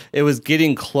like it was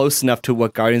getting close enough to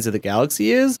what Guardians of the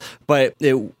Galaxy is, but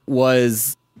it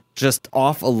was just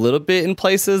off a little bit in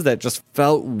places that just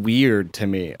felt weird to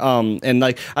me. And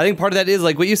like I think part of that is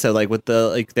like what you said, like with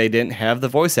the they didn't have the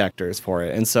voice actors for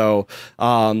it, and so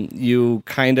you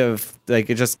kind of like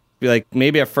it just. Like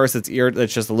maybe at first it's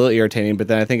just a little irritating, but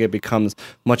then I think it becomes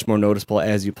much more noticeable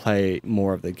as you play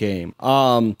more of the game.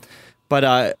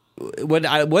 But what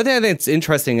I think it's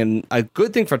interesting and a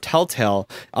good thing for Telltale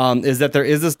is that there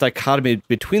is this dichotomy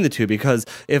between the two, because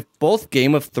if both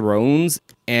Game of Thrones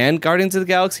and Guardians of the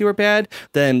Galaxy were bad,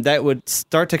 then that would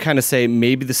start to kind of say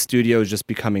maybe the studio is just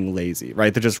becoming lazy,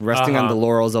 right? They're just resting on the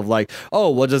laurels of like,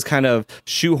 we'll just kind of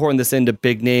shoehorn this into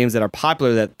big names that are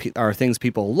popular, that are things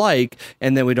people like,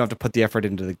 and then we don't have to put the effort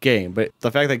into the game. But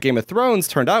the fact that Game of Thrones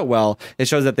turned out well, it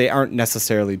shows that they aren't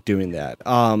necessarily doing that.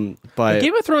 But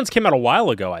Game of Thrones came out a while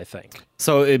ago, I think.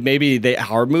 So maybe they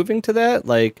are moving to that.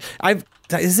 Like I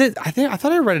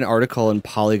thought I read an article in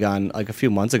Polygon like a few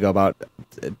months ago about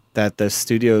that the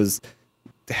studio's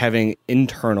having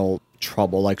internal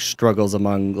trouble, like struggles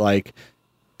among like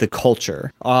the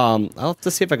culture. I'll have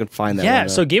to see if I can find that. Yeah,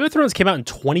 so Game of Thrones came out in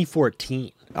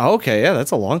 2014. Oh, okay, yeah,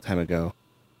 that's a long time ago.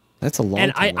 That's a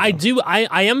long time ago.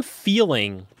 I am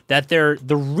feeling that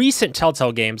the recent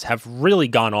Telltale games have really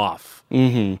gone off.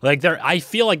 Like I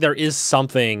feel like there is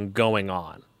something going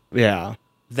on. Yeah.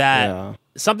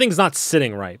 Something's not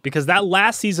sitting right, because that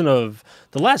last season of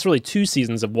the last really 2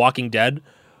 seasons of Walking Dead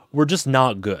were just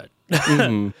not good.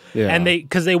 Yeah. And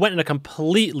they went in a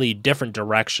completely different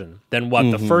direction than what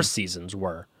the first seasons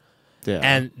were. Yeah.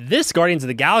 And this Guardians of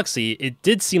the Galaxy, it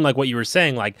did seem like what you were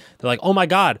saying, like they're like, oh my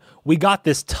God, we got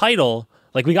this title,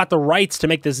 Like, we got the rights to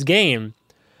make this game.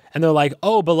 And they're like,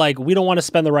 oh, but like, we don't want to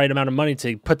spend the right amount of money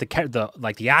to put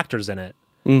the actors in it.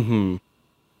 Mm-hmm.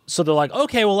 So they're like,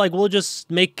 okay, well, like, we'll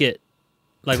just make it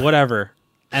like whatever.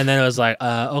 And then it was like,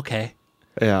 okay.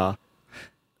 Yeah.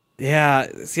 Yeah.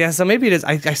 So maybe it is.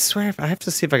 I swear, I have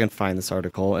to see if I can find this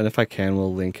article, and if I can,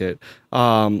 we'll link it.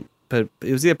 But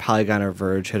it was either Polygon or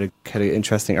Verge had an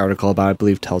interesting article about, I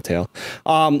believe, Telltale.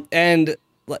 And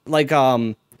like,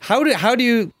 how do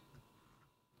you,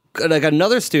 like,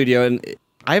 another studio, and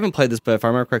I haven't played this, but if I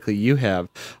remember correctly, you have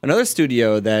another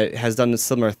studio that has done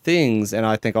similar things, and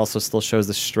I think also still shows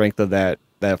the strength of that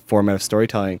format of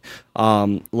storytelling.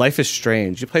 Life is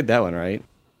Strange. You played that one, right?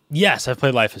 Yes, I've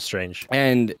played Life is Strange.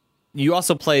 And you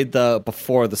also played the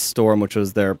Before the Storm, which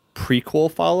was their prequel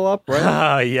follow-up,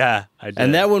 right? Yeah, I did.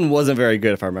 And that one wasn't very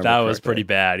good, if I remember correctly. That was pretty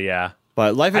bad, yeah.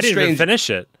 But Life is I didn't Strange... even finish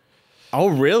it. Oh,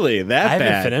 really? That I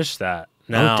bad? haven't finished that.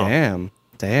 No. Oh,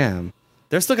 damn.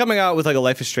 They're still coming out with like a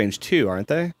Life is Strange 2, aren't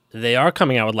they? They are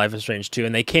coming out with Life is Strange 2,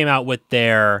 and they came out with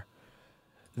their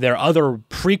other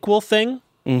prequel thing,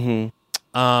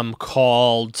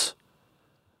 called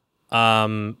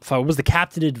what was the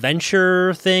Captain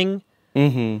Adventure thing?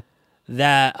 Mm-hmm.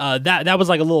 That was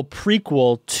like a little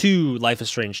prequel to Life is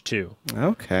Strange 2.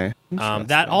 Okay.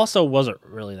 That also wasn't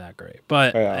really that great,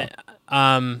 but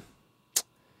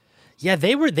yeah,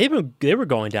 they were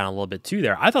going down a little bit too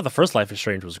there. I thought the first Life is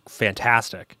Strange was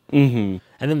fantastic. Mm-hmm.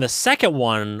 And then the second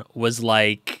one was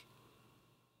like,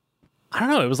 I don't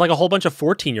know, it was like a whole bunch of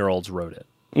 14-year-olds wrote it.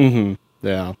 Mm-hmm.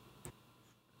 Yeah.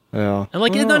 And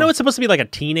like, I know it's supposed to be like a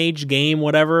teenage game,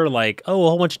 whatever, like, oh, a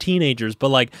whole bunch of teenagers, but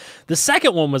like the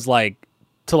second one was like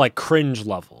to like cringe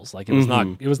levels. Like it was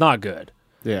not good.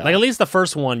 Yeah. Like at least the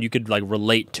first one you could like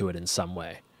relate to it in some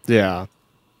way. Yeah.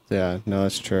 Yeah, no,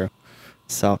 that's true.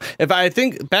 So, I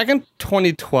think back in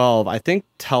 2012, I think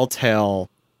Telltale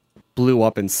blew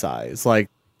up in size, like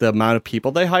the amount of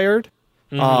people they hired,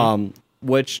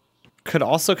 which could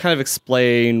also kind of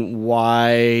explain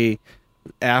why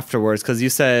afterwards, because you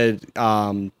said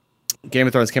Game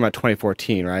of Thrones came out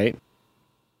 2014, right?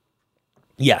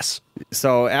 Yes.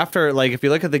 So after, like, if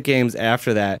you look at the games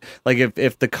after that, like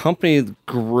if the company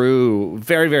grew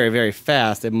very, very, very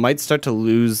fast, it might start to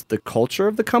lose the culture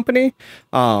of the company.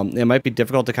 It might be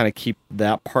difficult to kind of keep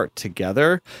that part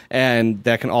together, and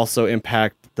that can also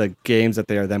impact the games that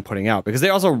they are then putting out, because they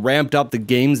also ramped up the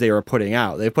games they were putting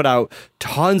out. They put out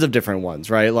tons of different ones,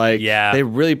 right? Like, they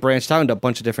really branched out into a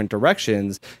bunch of different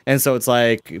directions, and so it's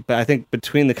like, but I think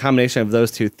between the combination of those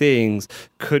two things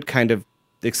could kind of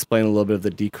explain a little bit of the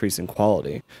decrease in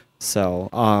quality. So,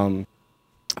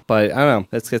 but I don't know.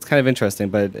 It's kind of interesting,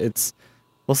 but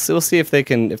we'll see if they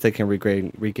can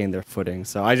regain their footing.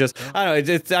 So I don't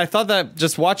know. I thought that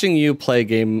just watching you play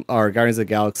Guardians of the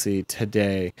Galaxy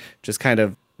today just kind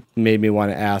of made me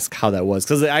want to ask how that was,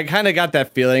 because I kind of got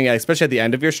that feeling, especially at the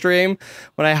end of your stream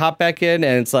when I hop back in,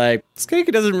 and it's like Skake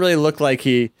doesn't really look like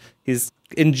he's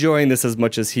enjoying this as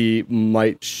much as he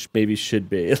might maybe should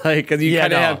be. Like, cause you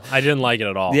kind of have, I didn't like it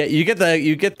at all. Yeah, you get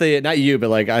the not you, but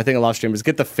like I think a lot of streamers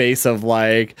get the face of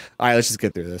like, all right, let's just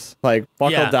get through this. Like,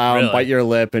 buckle down, really. Bite your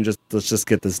lip, and let's just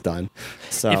get this done.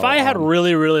 So if I had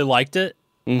really, really liked it,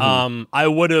 I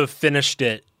would have finished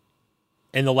it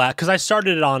in the last, because I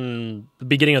started it on the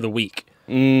beginning of the week.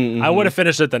 I would have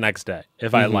finished it the next day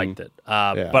if I liked it.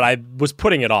 But I was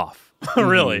putting it off,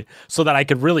 really, so that I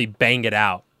could really bang it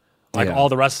out, like all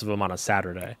the rest of them on a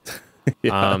Saturday.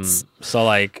 Yes. So,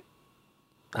 like,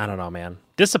 I don't know, man.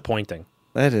 Disappointing.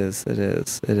 It is.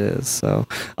 So,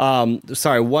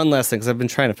 sorry, one last thing, because I've been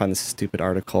trying to find this stupid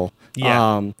article.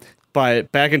 Yeah.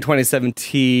 But back in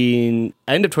 2017,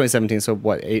 end of 2017, so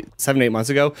what, 7-8 months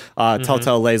ago,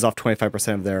 Telltale lays off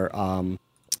 25% of their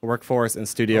workforce, and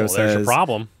studio says... there's your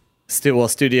problem.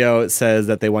 Studio says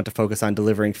that they want to focus on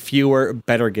delivering fewer,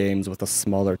 better games with a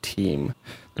smaller team.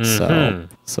 So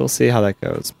we'll see how that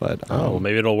goes. But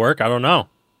maybe it'll work. I don't know.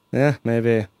 Yeah,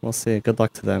 maybe. We'll see. Good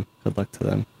luck to them.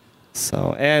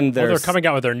 So, and they're coming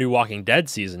out with their new Walking Dead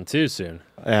season too soon.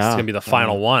 Yeah, it's gonna be the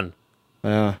final one.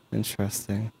 Yeah,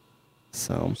 interesting.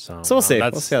 So we'll see.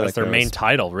 That's their main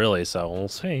title, really. So we'll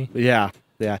see. Yeah.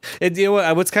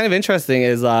 What's kind of interesting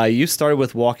is you started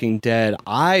with Walking Dead.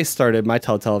 I started my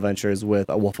Telltale adventures with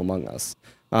A Wolf Among Us,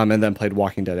 and then played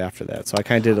Walking Dead after that. So I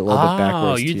kind of did it a little bit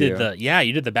backwards. Oh, you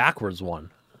did the backwards one.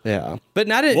 Yeah, but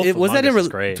not it. Was that in?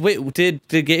 Great. Wait, did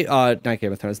not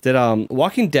Game of Thrones? Did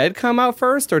Walking Dead come out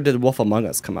first, or did Wolf Among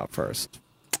Us come out first?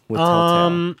 With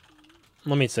Telltale?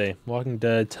 Let me see. Walking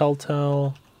Dead,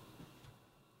 Telltale.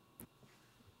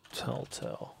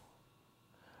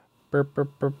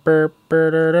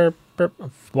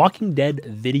 Walking Dead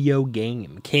video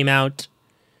game came out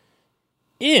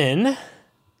in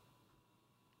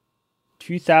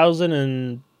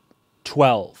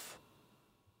 2012.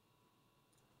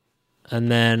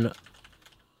 And then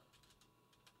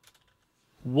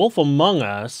Wolf Among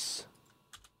Us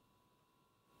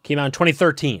came out in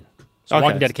 2013. So Okay.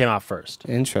 Walking Dead came out first.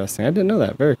 Interesting. I didn't know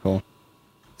that. Very cool.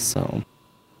 So,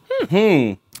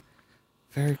 very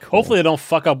cool. Hopefully they don't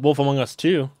fuck up Wolf Among Us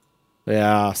 2,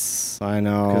 Yes, I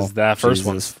know. because that first Jesus.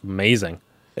 one's amazing.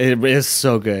 It is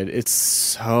so good. It's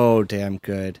so damn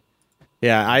good.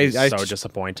 Yeah, I So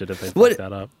disappointed if they fuck What-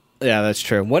 that up. yeah, that's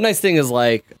true. One nice thing is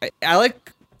like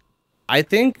I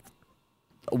think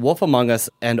Wolf Among Us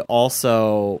and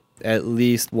also at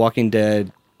least Walking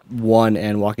Dead 1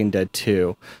 and Walking Dead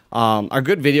 2 are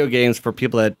good video games for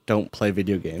people that don't play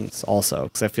video games also,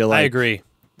 because I feel like I agree.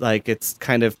 like it's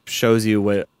kind of shows you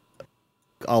what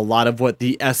a lot of what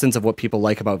the essence of what people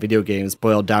like about video games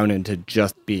boil down into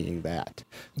just being that.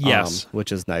 Yes.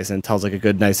 Which is nice and tells like a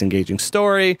good, nice, engaging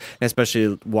story. And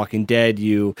especially Walking Dead,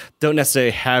 you don't necessarily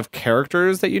have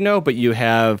characters that you know, but you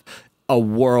have a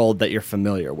world that you're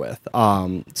familiar with.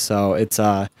 So it's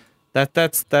those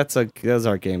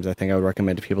are games I think I would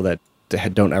recommend to people that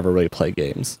don't ever really play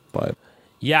games, but.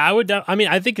 Yeah,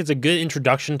 I think it's a good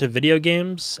introduction to video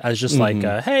games as just Mm-hmm.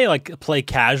 like, hey, like play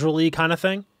casually kind of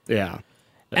thing. Yeah.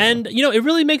 And, it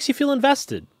really makes you feel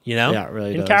invested, Yeah, it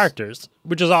really in does. characters,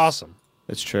 which is awesome.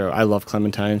 It's true. I love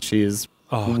Clementine. She is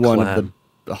Oh, one Clem. of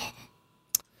the. Oh,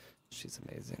 she's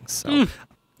amazing. So,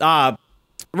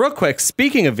 real quick,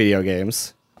 speaking of video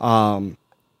games,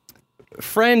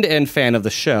 friend and fan of the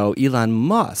show, Elon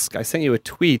Musk. I sent you a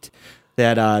tweet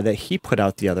that he put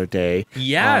out the other day.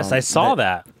 Yes, I saw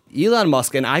that. Elon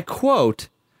Musk, and I quote: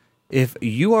 "If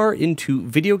you are into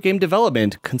video game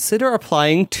development, consider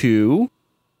applying to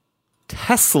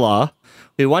Tesla.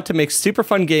 We want to make super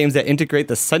fun games that integrate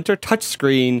the center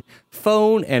touchscreen,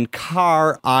 phone, and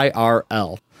car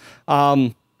IRL."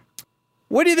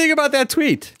 What do you think about that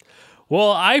tweet?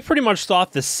 Well, I pretty much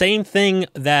thought the same thing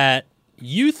that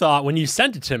you thought when you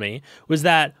sent it to me, was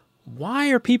that why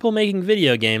are people making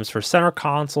video games for center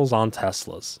consoles on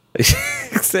Teslas?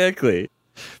 Exactly.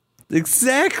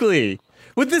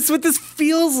 What this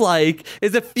feels like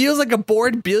is it feels like a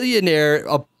bored billionaire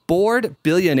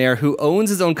who owns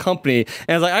his own company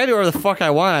and is like, I do whatever the fuck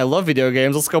I want. I love video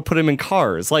games. Let's go put them in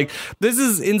cars. Like, this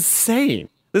is insane.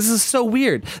 This is so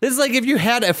weird. This is like if you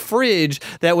had a fridge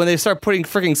that when they start putting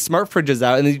freaking smart fridges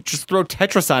out and you just throw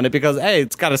Tetris on it because, hey,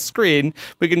 it's got a screen,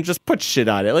 we can just put shit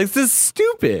on it. Like, this is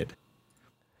stupid.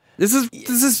 This is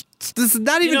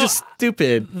not even just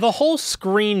stupid. The whole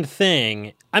screen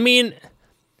thing, I mean,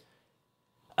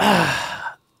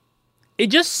 it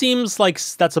just seems like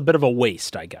that's a bit of a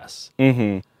waste, I guess.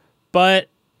 Mm-hmm. But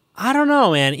I don't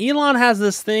know, man. Elon has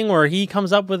this thing where he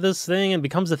comes up with this thing and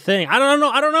becomes a thing. I don't know.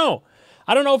 I don't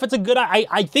know if it's a good.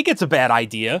 I think it's a bad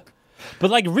idea.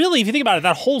 But like, really, if you think about it,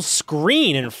 that whole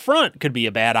screen in front could be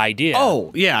a bad idea.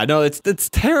 Oh, yeah, no, it's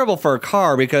terrible for a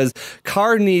car because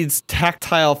car needs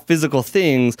tactile physical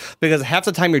things because half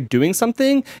the time you're doing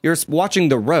something, you're watching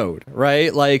the road,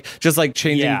 right? Like just like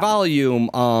changing volume,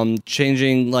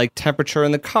 changing like temperature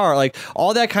in the car, like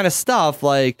all that kind of stuff.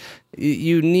 Like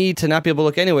you need to not be able to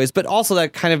look anyways, but also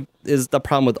that kind of is the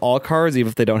problem with all cars, even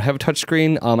if they don't have a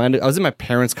touchscreen. I was in my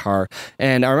parents' car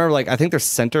and I remember like I think their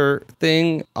center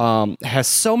thing has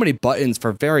so many buttons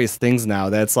for various things now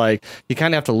that it's like you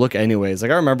kind of have to look anyways.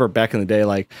 Like I remember back in the day,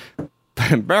 like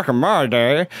back in my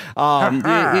day,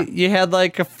 you had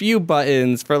like a few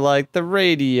buttons for like the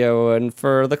radio and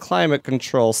for the climate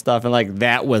control stuff, and like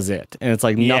that was it. And it's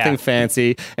like nothing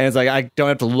fancy, and it's like I don't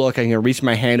have to look. I can reach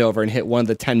my hand over and hit one of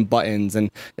the 10 buttons,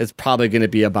 and it's probably going to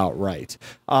be about right.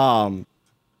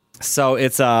 So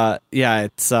it's I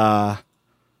don't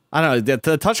know.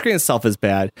 The touchscreen itself is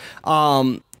bad.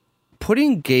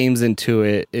 Putting games into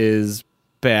it is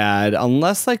bad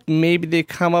unless like maybe they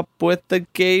come up with the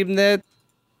game that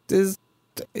is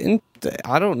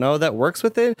I don't know that works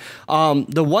with it.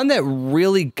 The one that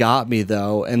really got me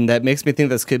though, and that makes me think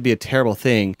this could be a terrible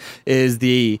thing, is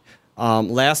the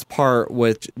last part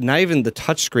with not even the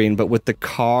touchscreen, but with the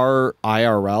car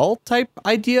IRL type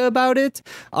idea about it.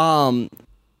 I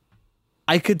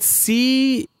could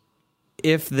see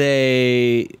if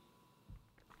they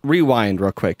rewind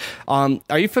real quick. Are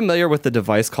you familiar with the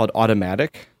device called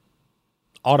Automatic?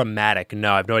 Automatic?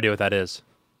 No, I have no idea what that is.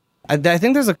 I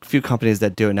think there's a few companies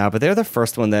that do it now, but they're the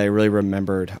first one that I really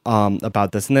remembered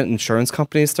about this. And then insurance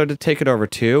companies started to take it over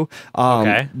too.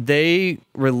 Okay. They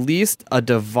released a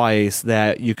device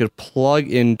that you could plug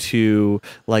into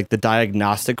like the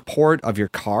diagnostic port of your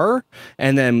car,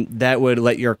 and then that would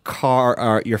let your car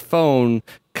or your phone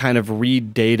kind of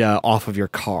read data off of your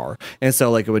car. And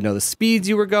so like it would know the speeds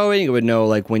you were going, it would know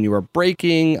like when you were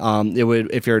braking, it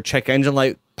would, if your check engine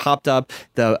light popped up,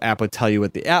 the app would tell you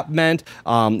what the app meant.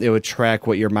 It would track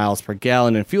what your miles per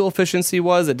gallon and fuel efficiency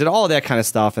was. It did all of that kind of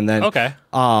stuff, and then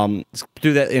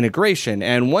do that integration.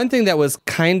 And one thing that was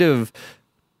kind of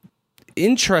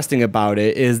interesting about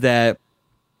it is that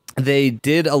they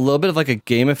did a little bit of like a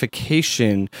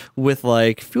gamification with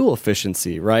like fuel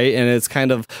efficiency, right? And it's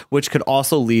kind of, which could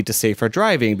also lead to safer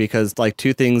driving, because like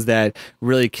two things that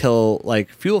really kill like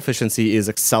fuel efficiency is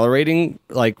accelerating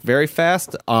like very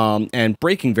fast and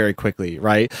braking very quickly,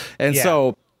 right? And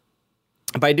so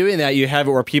by doing that, you have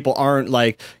it where people aren't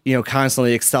like, you know,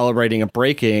 constantly accelerating and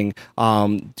braking,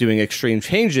 doing extreme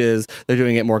changes. They're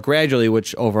doing it more gradually,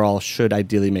 which overall should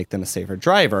ideally make them a safer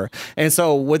driver. And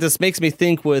so what this makes me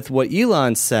think with what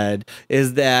Elon said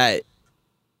is that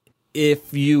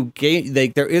if you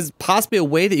there is possibly a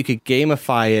way that you could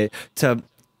gamify it to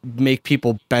make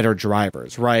people better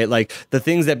drivers, right? Like the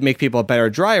things that make people a better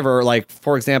driver, like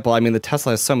for example, I mean, the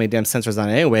Tesla has so many damn sensors on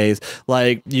it anyways,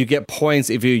 like you get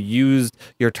points if you used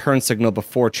your turn signal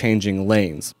before changing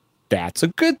lanes. That's a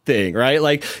good thing, right?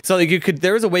 Like, so like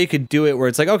there is a way you could do it where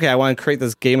it's like, okay, I want to create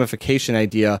this gamification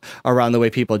idea around the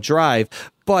way people drive.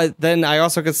 But then I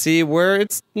also could see where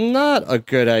it's not a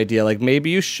good idea. Like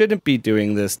maybe you shouldn't be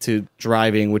doing this to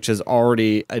driving, which is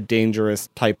already a dangerous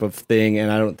type of thing.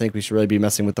 And I don't think we should really be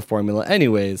messing with the formula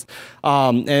anyways.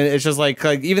 And it's just like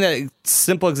even that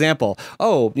simple example.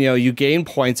 Oh, you know, you gain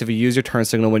points if you use your turn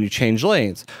signal when you change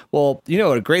lanes. Well, you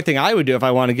know, a great thing I would do if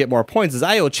I want to get more points is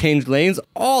I will change lanes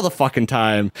all the fucking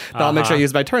time. I'll make sure I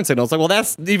use my turn signal. It's like, well,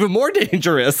 that's even more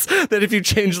dangerous than if you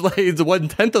change lanes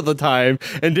 1/10 of the time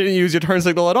and didn't use your turn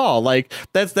signal at all. Like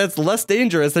that's less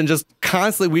dangerous than just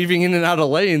constantly weaving in and out of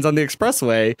lanes on the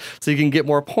expressway so you can get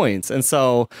more points. And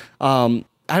so I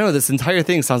don't know, this entire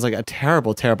thing sounds like a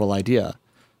terrible idea,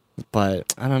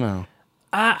 but I don't know.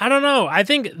 I don't know. I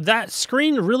think that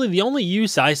screen, really the only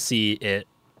use I see it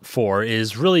for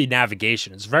is really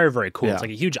navigation. It's very, very cool. It's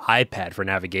like a huge iPad for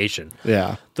navigation.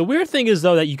 Yeah. The weird thing is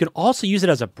though that you could also use it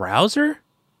as a browser.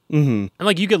 And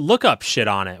like you could look up shit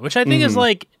on it, which I think is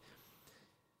like,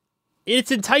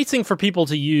 it's enticing for people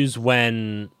to use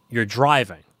when you're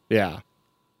driving. Yeah.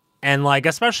 And like,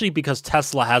 especially because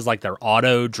Tesla has like their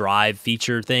auto drive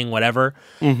feature thing, whatever.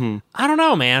 I don't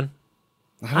know, man.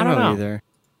 I don't know either.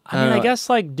 I mean, I guess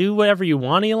like do whatever you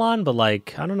want, Elon, but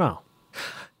like, I don't know.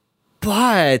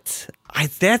 But I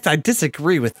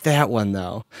disagree with that one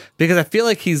though, because I feel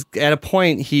like he's at a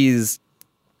point he's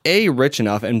A, rich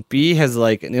enough, and B, has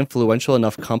like an influential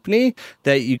enough company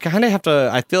that you kind of have to,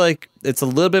 I feel like it's a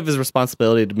little bit of his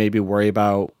responsibility to maybe worry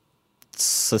about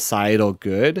societal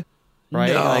good,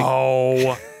 right?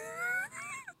 No.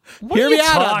 What Hear are me you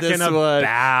out on talking this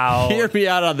about? one. Hear me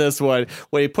out on this one.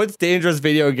 When he puts dangerous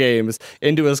video games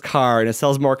into his car and it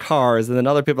sells more cars, and then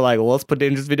other people are like, well, let's put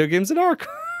dangerous video games in our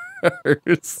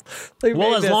cars. Like,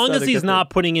 well, as long as he's not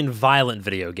putting in violent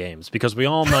video games, because we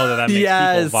all know that makes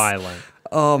people violent.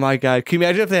 Oh my god! Can you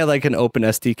imagine if they had like an open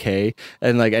SDK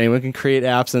and like anyone can create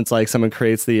apps, and it's like someone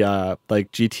creates the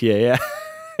like GTA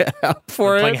app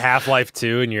for playing Half-Life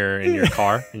 2 in your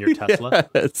car, in your Tesla.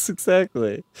 Yes,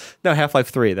 exactly. No, Half-Life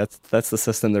 3. That's the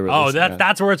system they're releasing. Oh,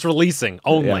 that's where it's releasing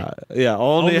only. Yeah,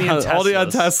 only on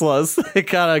Teslas. They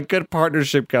got a good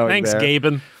partnership going. Thanks, there.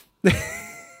 Gaben.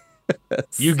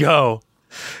 You go.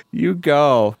 You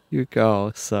go.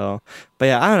 So, but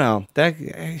yeah, I don't know. That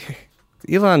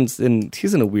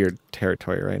he's in a weird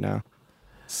territory right now.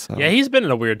 So. Yeah, he's been in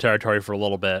a weird territory for a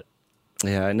little bit.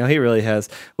 Yeah, no, he really has.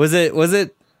 Was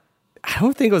it? I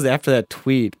don't think it was after that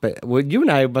tweet, but you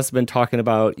and I must have been talking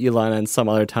about Elon on some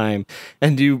other time,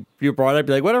 and you brought up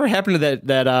like, whatever happened to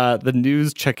that the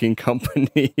news checking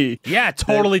company? Yeah,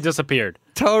 totally disappeared.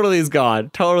 Totally is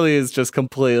gone. Totally is just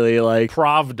completely like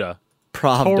Pravda.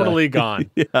 Totally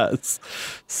gone. Yes.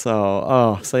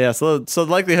 So the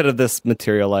likelihood of this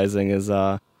materializing is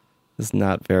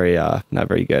not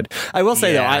very good. I will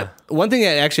say though, one thing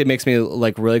that actually makes me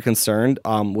like really concerned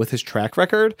with his track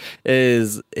record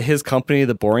is his company,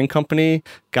 the Boring Company,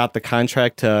 got the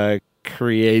contract to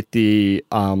create the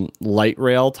light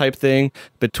rail type thing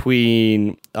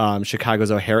between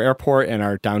Chicago's O'Hare Airport and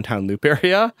our downtown Loop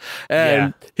area,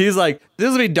 and he's like,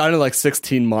 this will be done in like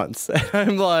 16 months. And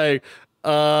I'm like,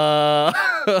 I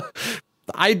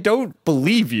don't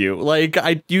believe you. Like,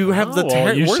 you have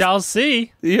you shall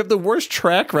see. You have the worst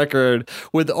track record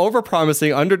with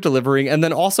overpromising, underdelivering, and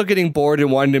then also getting bored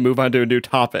and wanting to move on to a new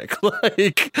topic.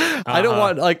 Like, I don't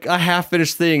want like a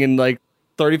half-finished thing, and like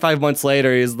 35 months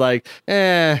later, he's like,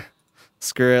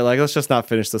 screw it. Like, let's just not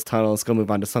finish this tunnel. Let's go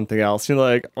move on to something else. You're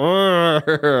like,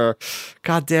 "Urgh.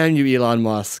 God damn you, Elon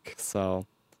Musk. So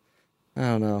I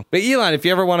don't know. But Elon, if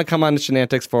you ever want to come on to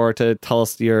Shenantics to tell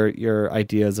us your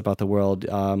ideas about the world,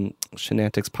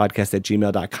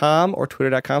 shenanticspodcast@gmail.com or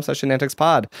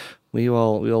twitter.com/shenanticspod.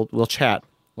 We'll chat.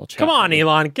 We'll chat. Come on,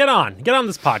 Elon, get on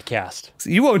this podcast.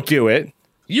 You won't do it.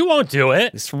 You won't do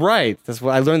it. That's right. That's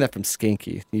what I learned that from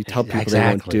Skanky. You tell people they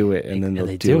won't do it, and then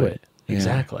they'll do it. Yeah,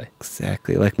 exactly.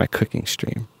 Exactly. Like my cooking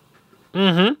stream.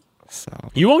 Mm-hmm. So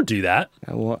you won't do that.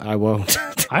 I won't. I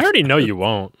already know you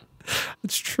won't.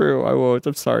 It's true. I won't.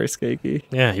 I'm sorry, Skanky.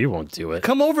 Yeah, you won't do it.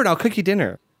 Come over and I'll cook you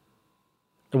dinner.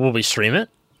 Will we stream it?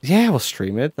 Yeah, we'll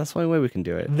stream it. That's the only way we can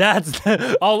do it.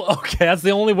 Okay. That's the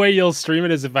only way you'll stream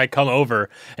it is if I come over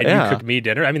and you cook me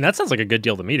dinner. I mean, that sounds like a good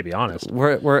deal to me, to be honest.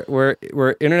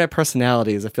 We're internet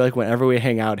personalities. I feel like whenever we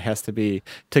hang out, it has to be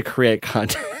to create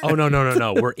content. Oh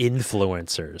no! We're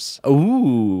influencers.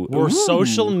 We're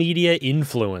social media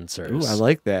influencers. Ooh, I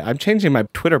like that. I'm changing my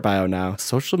Twitter bio now.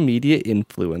 Social media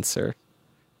influencer.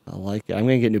 I like it. I'm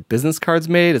gonna get new business cards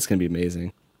made. It's gonna be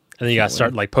amazing. And then you gotta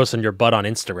start like posting your butt on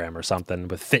Instagram or something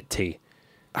with Fit Tea.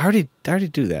 I already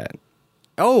do that.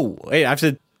 Oh, wait, I have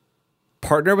to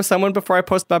partner with someone before I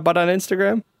post my butt on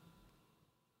Instagram?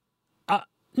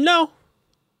 No.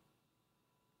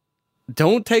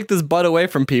 Don't take this butt away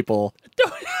from people.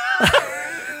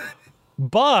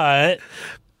 But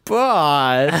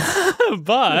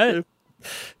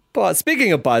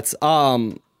speaking of butts,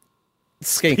 Skanky.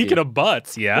 Speaking of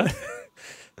butts, yeah.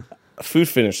 Food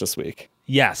finish this week.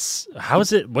 Yes. How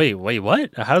is it? Wait, what?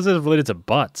 How is it related to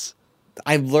butts?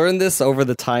 I've learned this over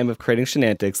the time of creating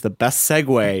Shenantics. The best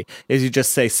segue is you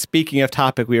just say, speaking of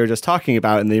topic we were just talking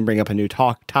about, and then you bring up a new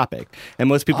topic. And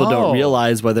most people don't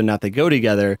realize whether or not they go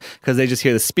together because they just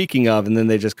hear the speaking of, and then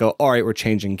they just go, all right, we're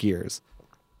changing gears.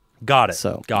 Got it.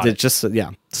 So got it.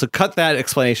 So cut that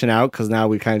explanation out because now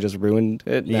we kind of just ruined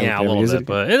it. Yeah, a little bit,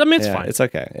 but I mean, it's fine. It's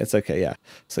okay. It's okay. Yeah.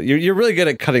 So you're really good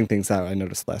at cutting things out. I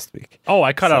noticed last week. Oh,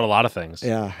 I cut out a lot of things.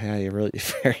 Yeah. You're really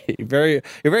you're very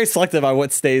selective on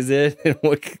what stays in and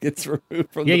what gets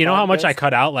removed from. Yeah, you know podcast. how much I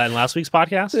cut out in last week's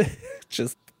podcast?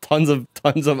 Just tons of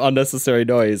unnecessary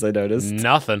noise. I noticed.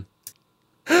 Nothing.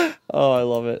 Oh, I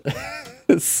love it.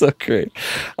 It's so great.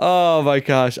 Oh my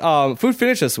gosh. Food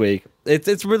finish this week.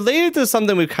 It's related to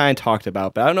something we've kind of talked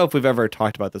about, but I don't know if we've ever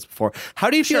talked about this before.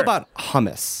 How do you feel about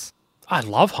hummus? I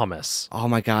love hummus. Oh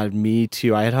my God, me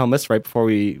too. I had hummus right before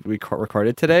we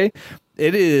recorded today.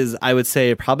 It is, I would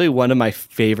say, probably one of my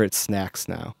favorite snacks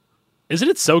now. Isn't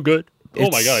it so good?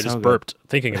 Oh my God, I just burped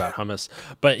thinking about hummus.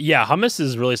 But yeah, hummus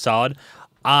is really solid.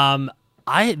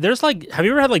 There's like, have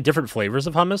you ever had like different flavors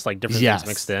of hummus, like different things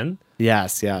mixed in?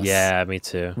 Yes. Yeah, me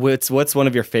too. What's one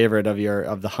of your favorite of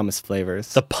the hummus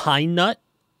flavors? The pine nut.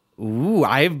 Ooh,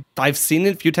 I've seen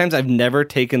it a few times. I've never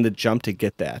taken the jump to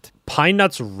get that. Pine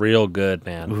nut's real good,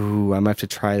 man. Ooh, I might have to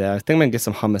try that. I think I'm gonna get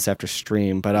some hummus after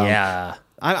stream. But yeah.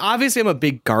 I'm a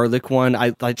big garlic one.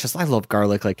 I love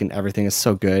garlic like in everything. It's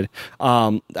so good.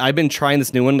 I've been trying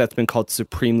this new one that's been called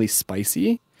Supremely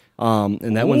Spicy.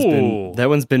 And that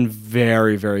one's been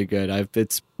very, very good.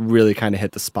 It's really kind of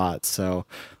hit the spot. So,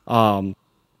 I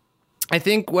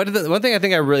think one thing I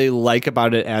think I really like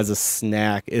about it as a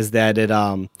snack is that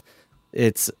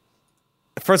it's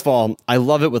first of all, I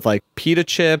love it with like pita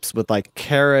chips, with like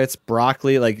carrots,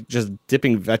 broccoli, like just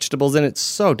dipping vegetables in it. It's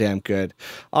so damn good.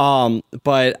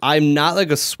 But I'm not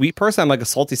like a sweet person. I'm like a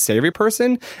salty, savory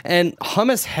person. And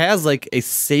hummus has like a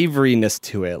savoriness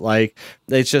to it. Like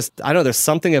it's just, I don't know, there's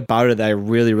something about it that I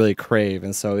really, really crave.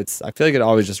 And so I feel like it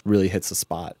always just really hits the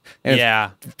spot.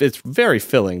 And it's very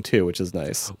filling too, which is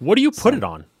nice. What do you put it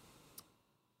on?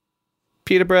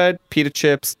 Pita bread, pita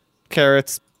chips,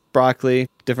 carrots, broccoli,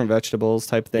 different vegetables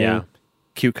type thing. Yeah.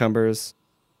 Cucumbers.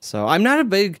 So I'm not a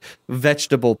big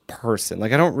vegetable person.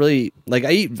 Like I don't really like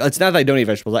it's not that I don't eat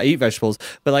vegetables. I eat vegetables,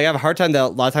 but like I have a hard time that a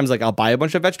lot of times like I'll buy a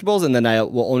bunch of vegetables and then I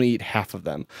will only eat half of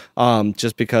them.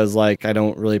 Just because like I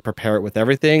don't really prepare it with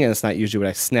everything and it's not usually what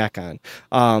I snack on.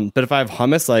 But if I have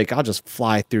hummus, like I'll just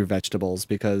fly through vegetables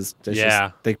because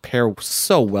they pair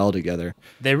so well together.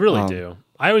 They really do.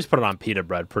 I always put it on pita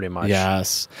bread pretty much.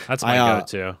 Yes. That's my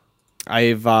go-to.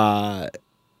 I've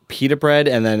pita bread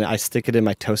and then I stick it in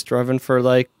my toaster oven for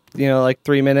like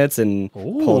 3 minutes and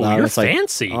pull it out. You're it's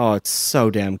fancy. Like, oh, it's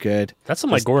so damn good. That's some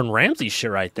like Gordon Ramsay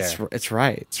shit right there. It's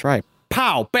right.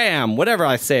 Pow, bam, whatever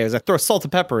I say is I throw salt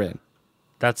and pepper in.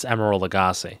 That's Emeril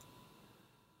Lagasse.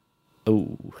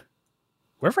 Ooh.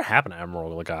 Whatever happened to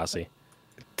Emeril Lagasse?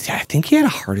 I think he had a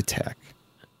heart attack.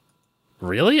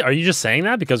 Really? Are you just saying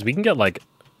that? Because we can get like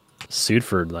sued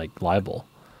for like libel.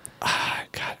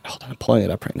 God, hold on, I'm pulling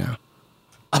it up right now.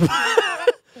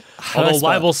 How do I Although spell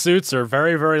it? libel suits are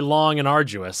very, very long and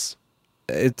arduous.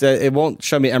 It won't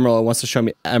show me Emerald. It wants to show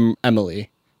me Emily.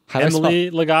 How do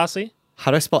Emily Lagasse?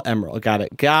 how do I spell Emerald? Got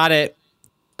it.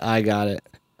 I got it.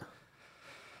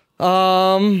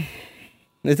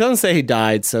 It doesn't say he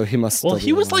died, so he must. Well, still he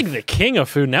be was alive. like the king of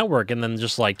Food Network, and then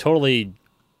just like totally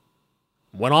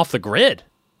went off the grid.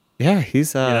 Yeah,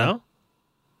 he's You know?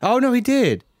 Oh no, he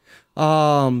did.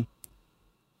 Oh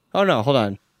no, hold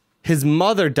on. His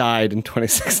mother died in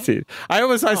 2016.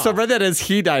 I still read that as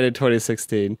he died in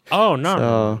 2016. Oh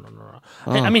no.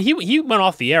 I mean, he went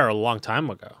off the air a long time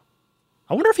ago.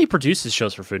 I wonder if he produces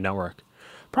shows for Food Network.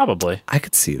 Probably. I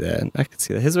could see that.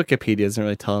 His Wikipedia isn't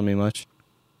really telling me much.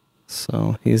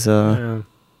 So he's Yeah.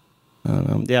 I don't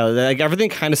know. Yeah, like everything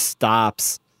kind of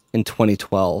stops in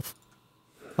 2012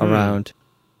 around.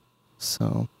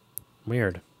 So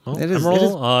Weird. Well, It is-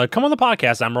 Emerald, come on the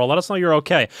podcast, Emerald. Let us know you're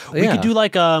okay. We Yeah. could do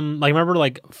like remember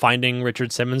like Finding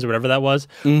Richard Simmons or whatever that was.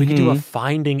 We could do a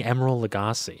Finding Emerald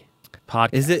Lagasse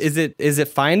podcast. is it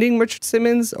finding Richard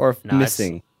Simmons or No, it's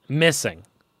missing? Missing.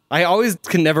 I always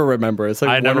can never remember. It's like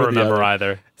I one never or the remember other.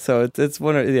 either. So it's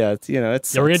one or it's it's. Yeah, we're gonna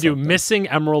it's do something. Missing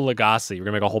Emerald Lagasse. We're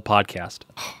gonna make a whole podcast.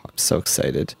 I'm so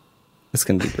excited. It's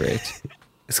gonna be great.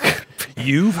 It's gonna be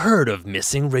You've heard of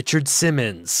Missing Richard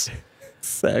Simmons,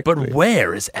 exactly. but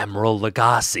where is Emerald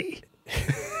Lagasse?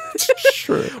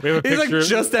 True. We have a He's picture. like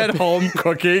just at home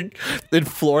cooking in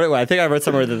Florida. Well, I think I read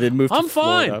somewhere that they moved. I'm to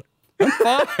fine. Florida. I'm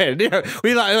fine. Yeah,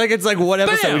 we like it's like one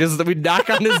episode. Bam. We knock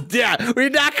on his we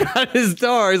knock on his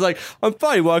door. He's like, "I'm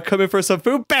fine. You want to come in for some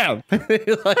food?" Bam.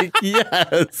 Like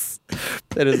yes,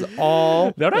 that is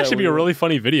all. That would actually be a we- really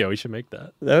funny video. We should make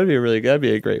that. That would be that'd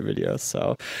be a great video. So,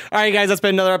 all right, guys, that's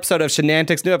been another episode of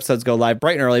Shenantics. New episodes go live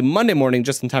bright and early Monday morning,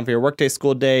 just in time for your workday,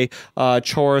 school day,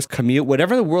 chores, commute,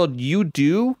 whatever the world you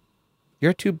do.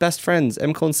 Your two best friends,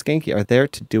 M. Cole and Skanky, are there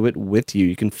to do it with you.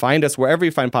 You can find us wherever you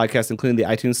find podcasts, including the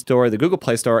iTunes Store, the Google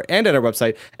Play Store, and at our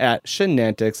website at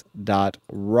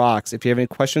shenantics.rocks. If you have any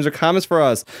questions or comments for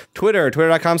us,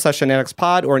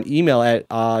 twitter.com/shenanticspod, or an email at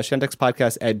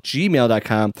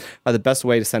shenanticspodcast@gmail.com are the best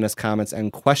way to send us comments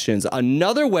and questions.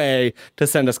 Another way to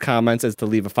send us comments is to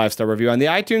leave a 5-star review on the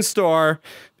iTunes Store,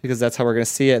 because that's how we're going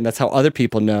to see it, and that's how other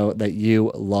people know that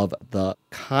you love the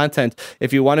content.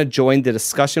 If you want to join the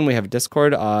discussion, we have a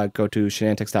Discord. Go to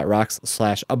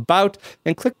shenantics.rocks/about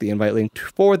and click the invite link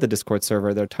for the Discord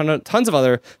server. There are tons of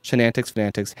other Shenantics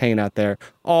fanatics hanging out there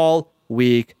all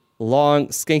week long.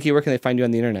 Skanky, where can they find you on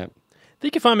the internet? You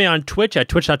can find me on Twitch at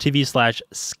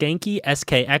twitch.tv/skanky,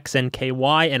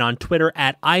 SKXNKY, and on Twitter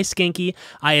at iSkanky,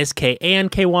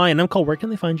 ISKANKY. And I'm Cole. Where can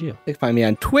they find you? They can find me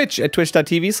on Twitch at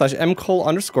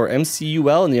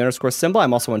twitch.tv/mcole_MCUL and the underscore symbol.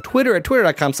 I'm also on Twitter at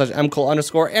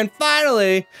twitter.com/mcole_. And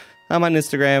finally, I'm on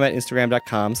Instagram at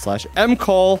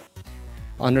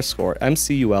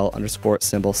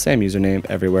instagram.com/mcole_MCUL_symbol. Same username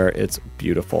everywhere. It's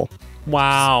beautiful.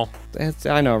 Wow.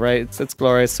 I know, right? It's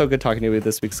glorious. So good talking to you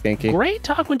this week, Skanky. Great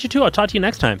talking with you, too. I'll talk to you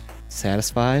next time.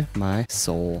 Satisfy my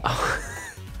soul.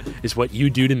 Is what you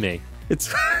do to me.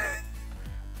 It's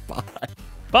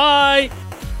Bye.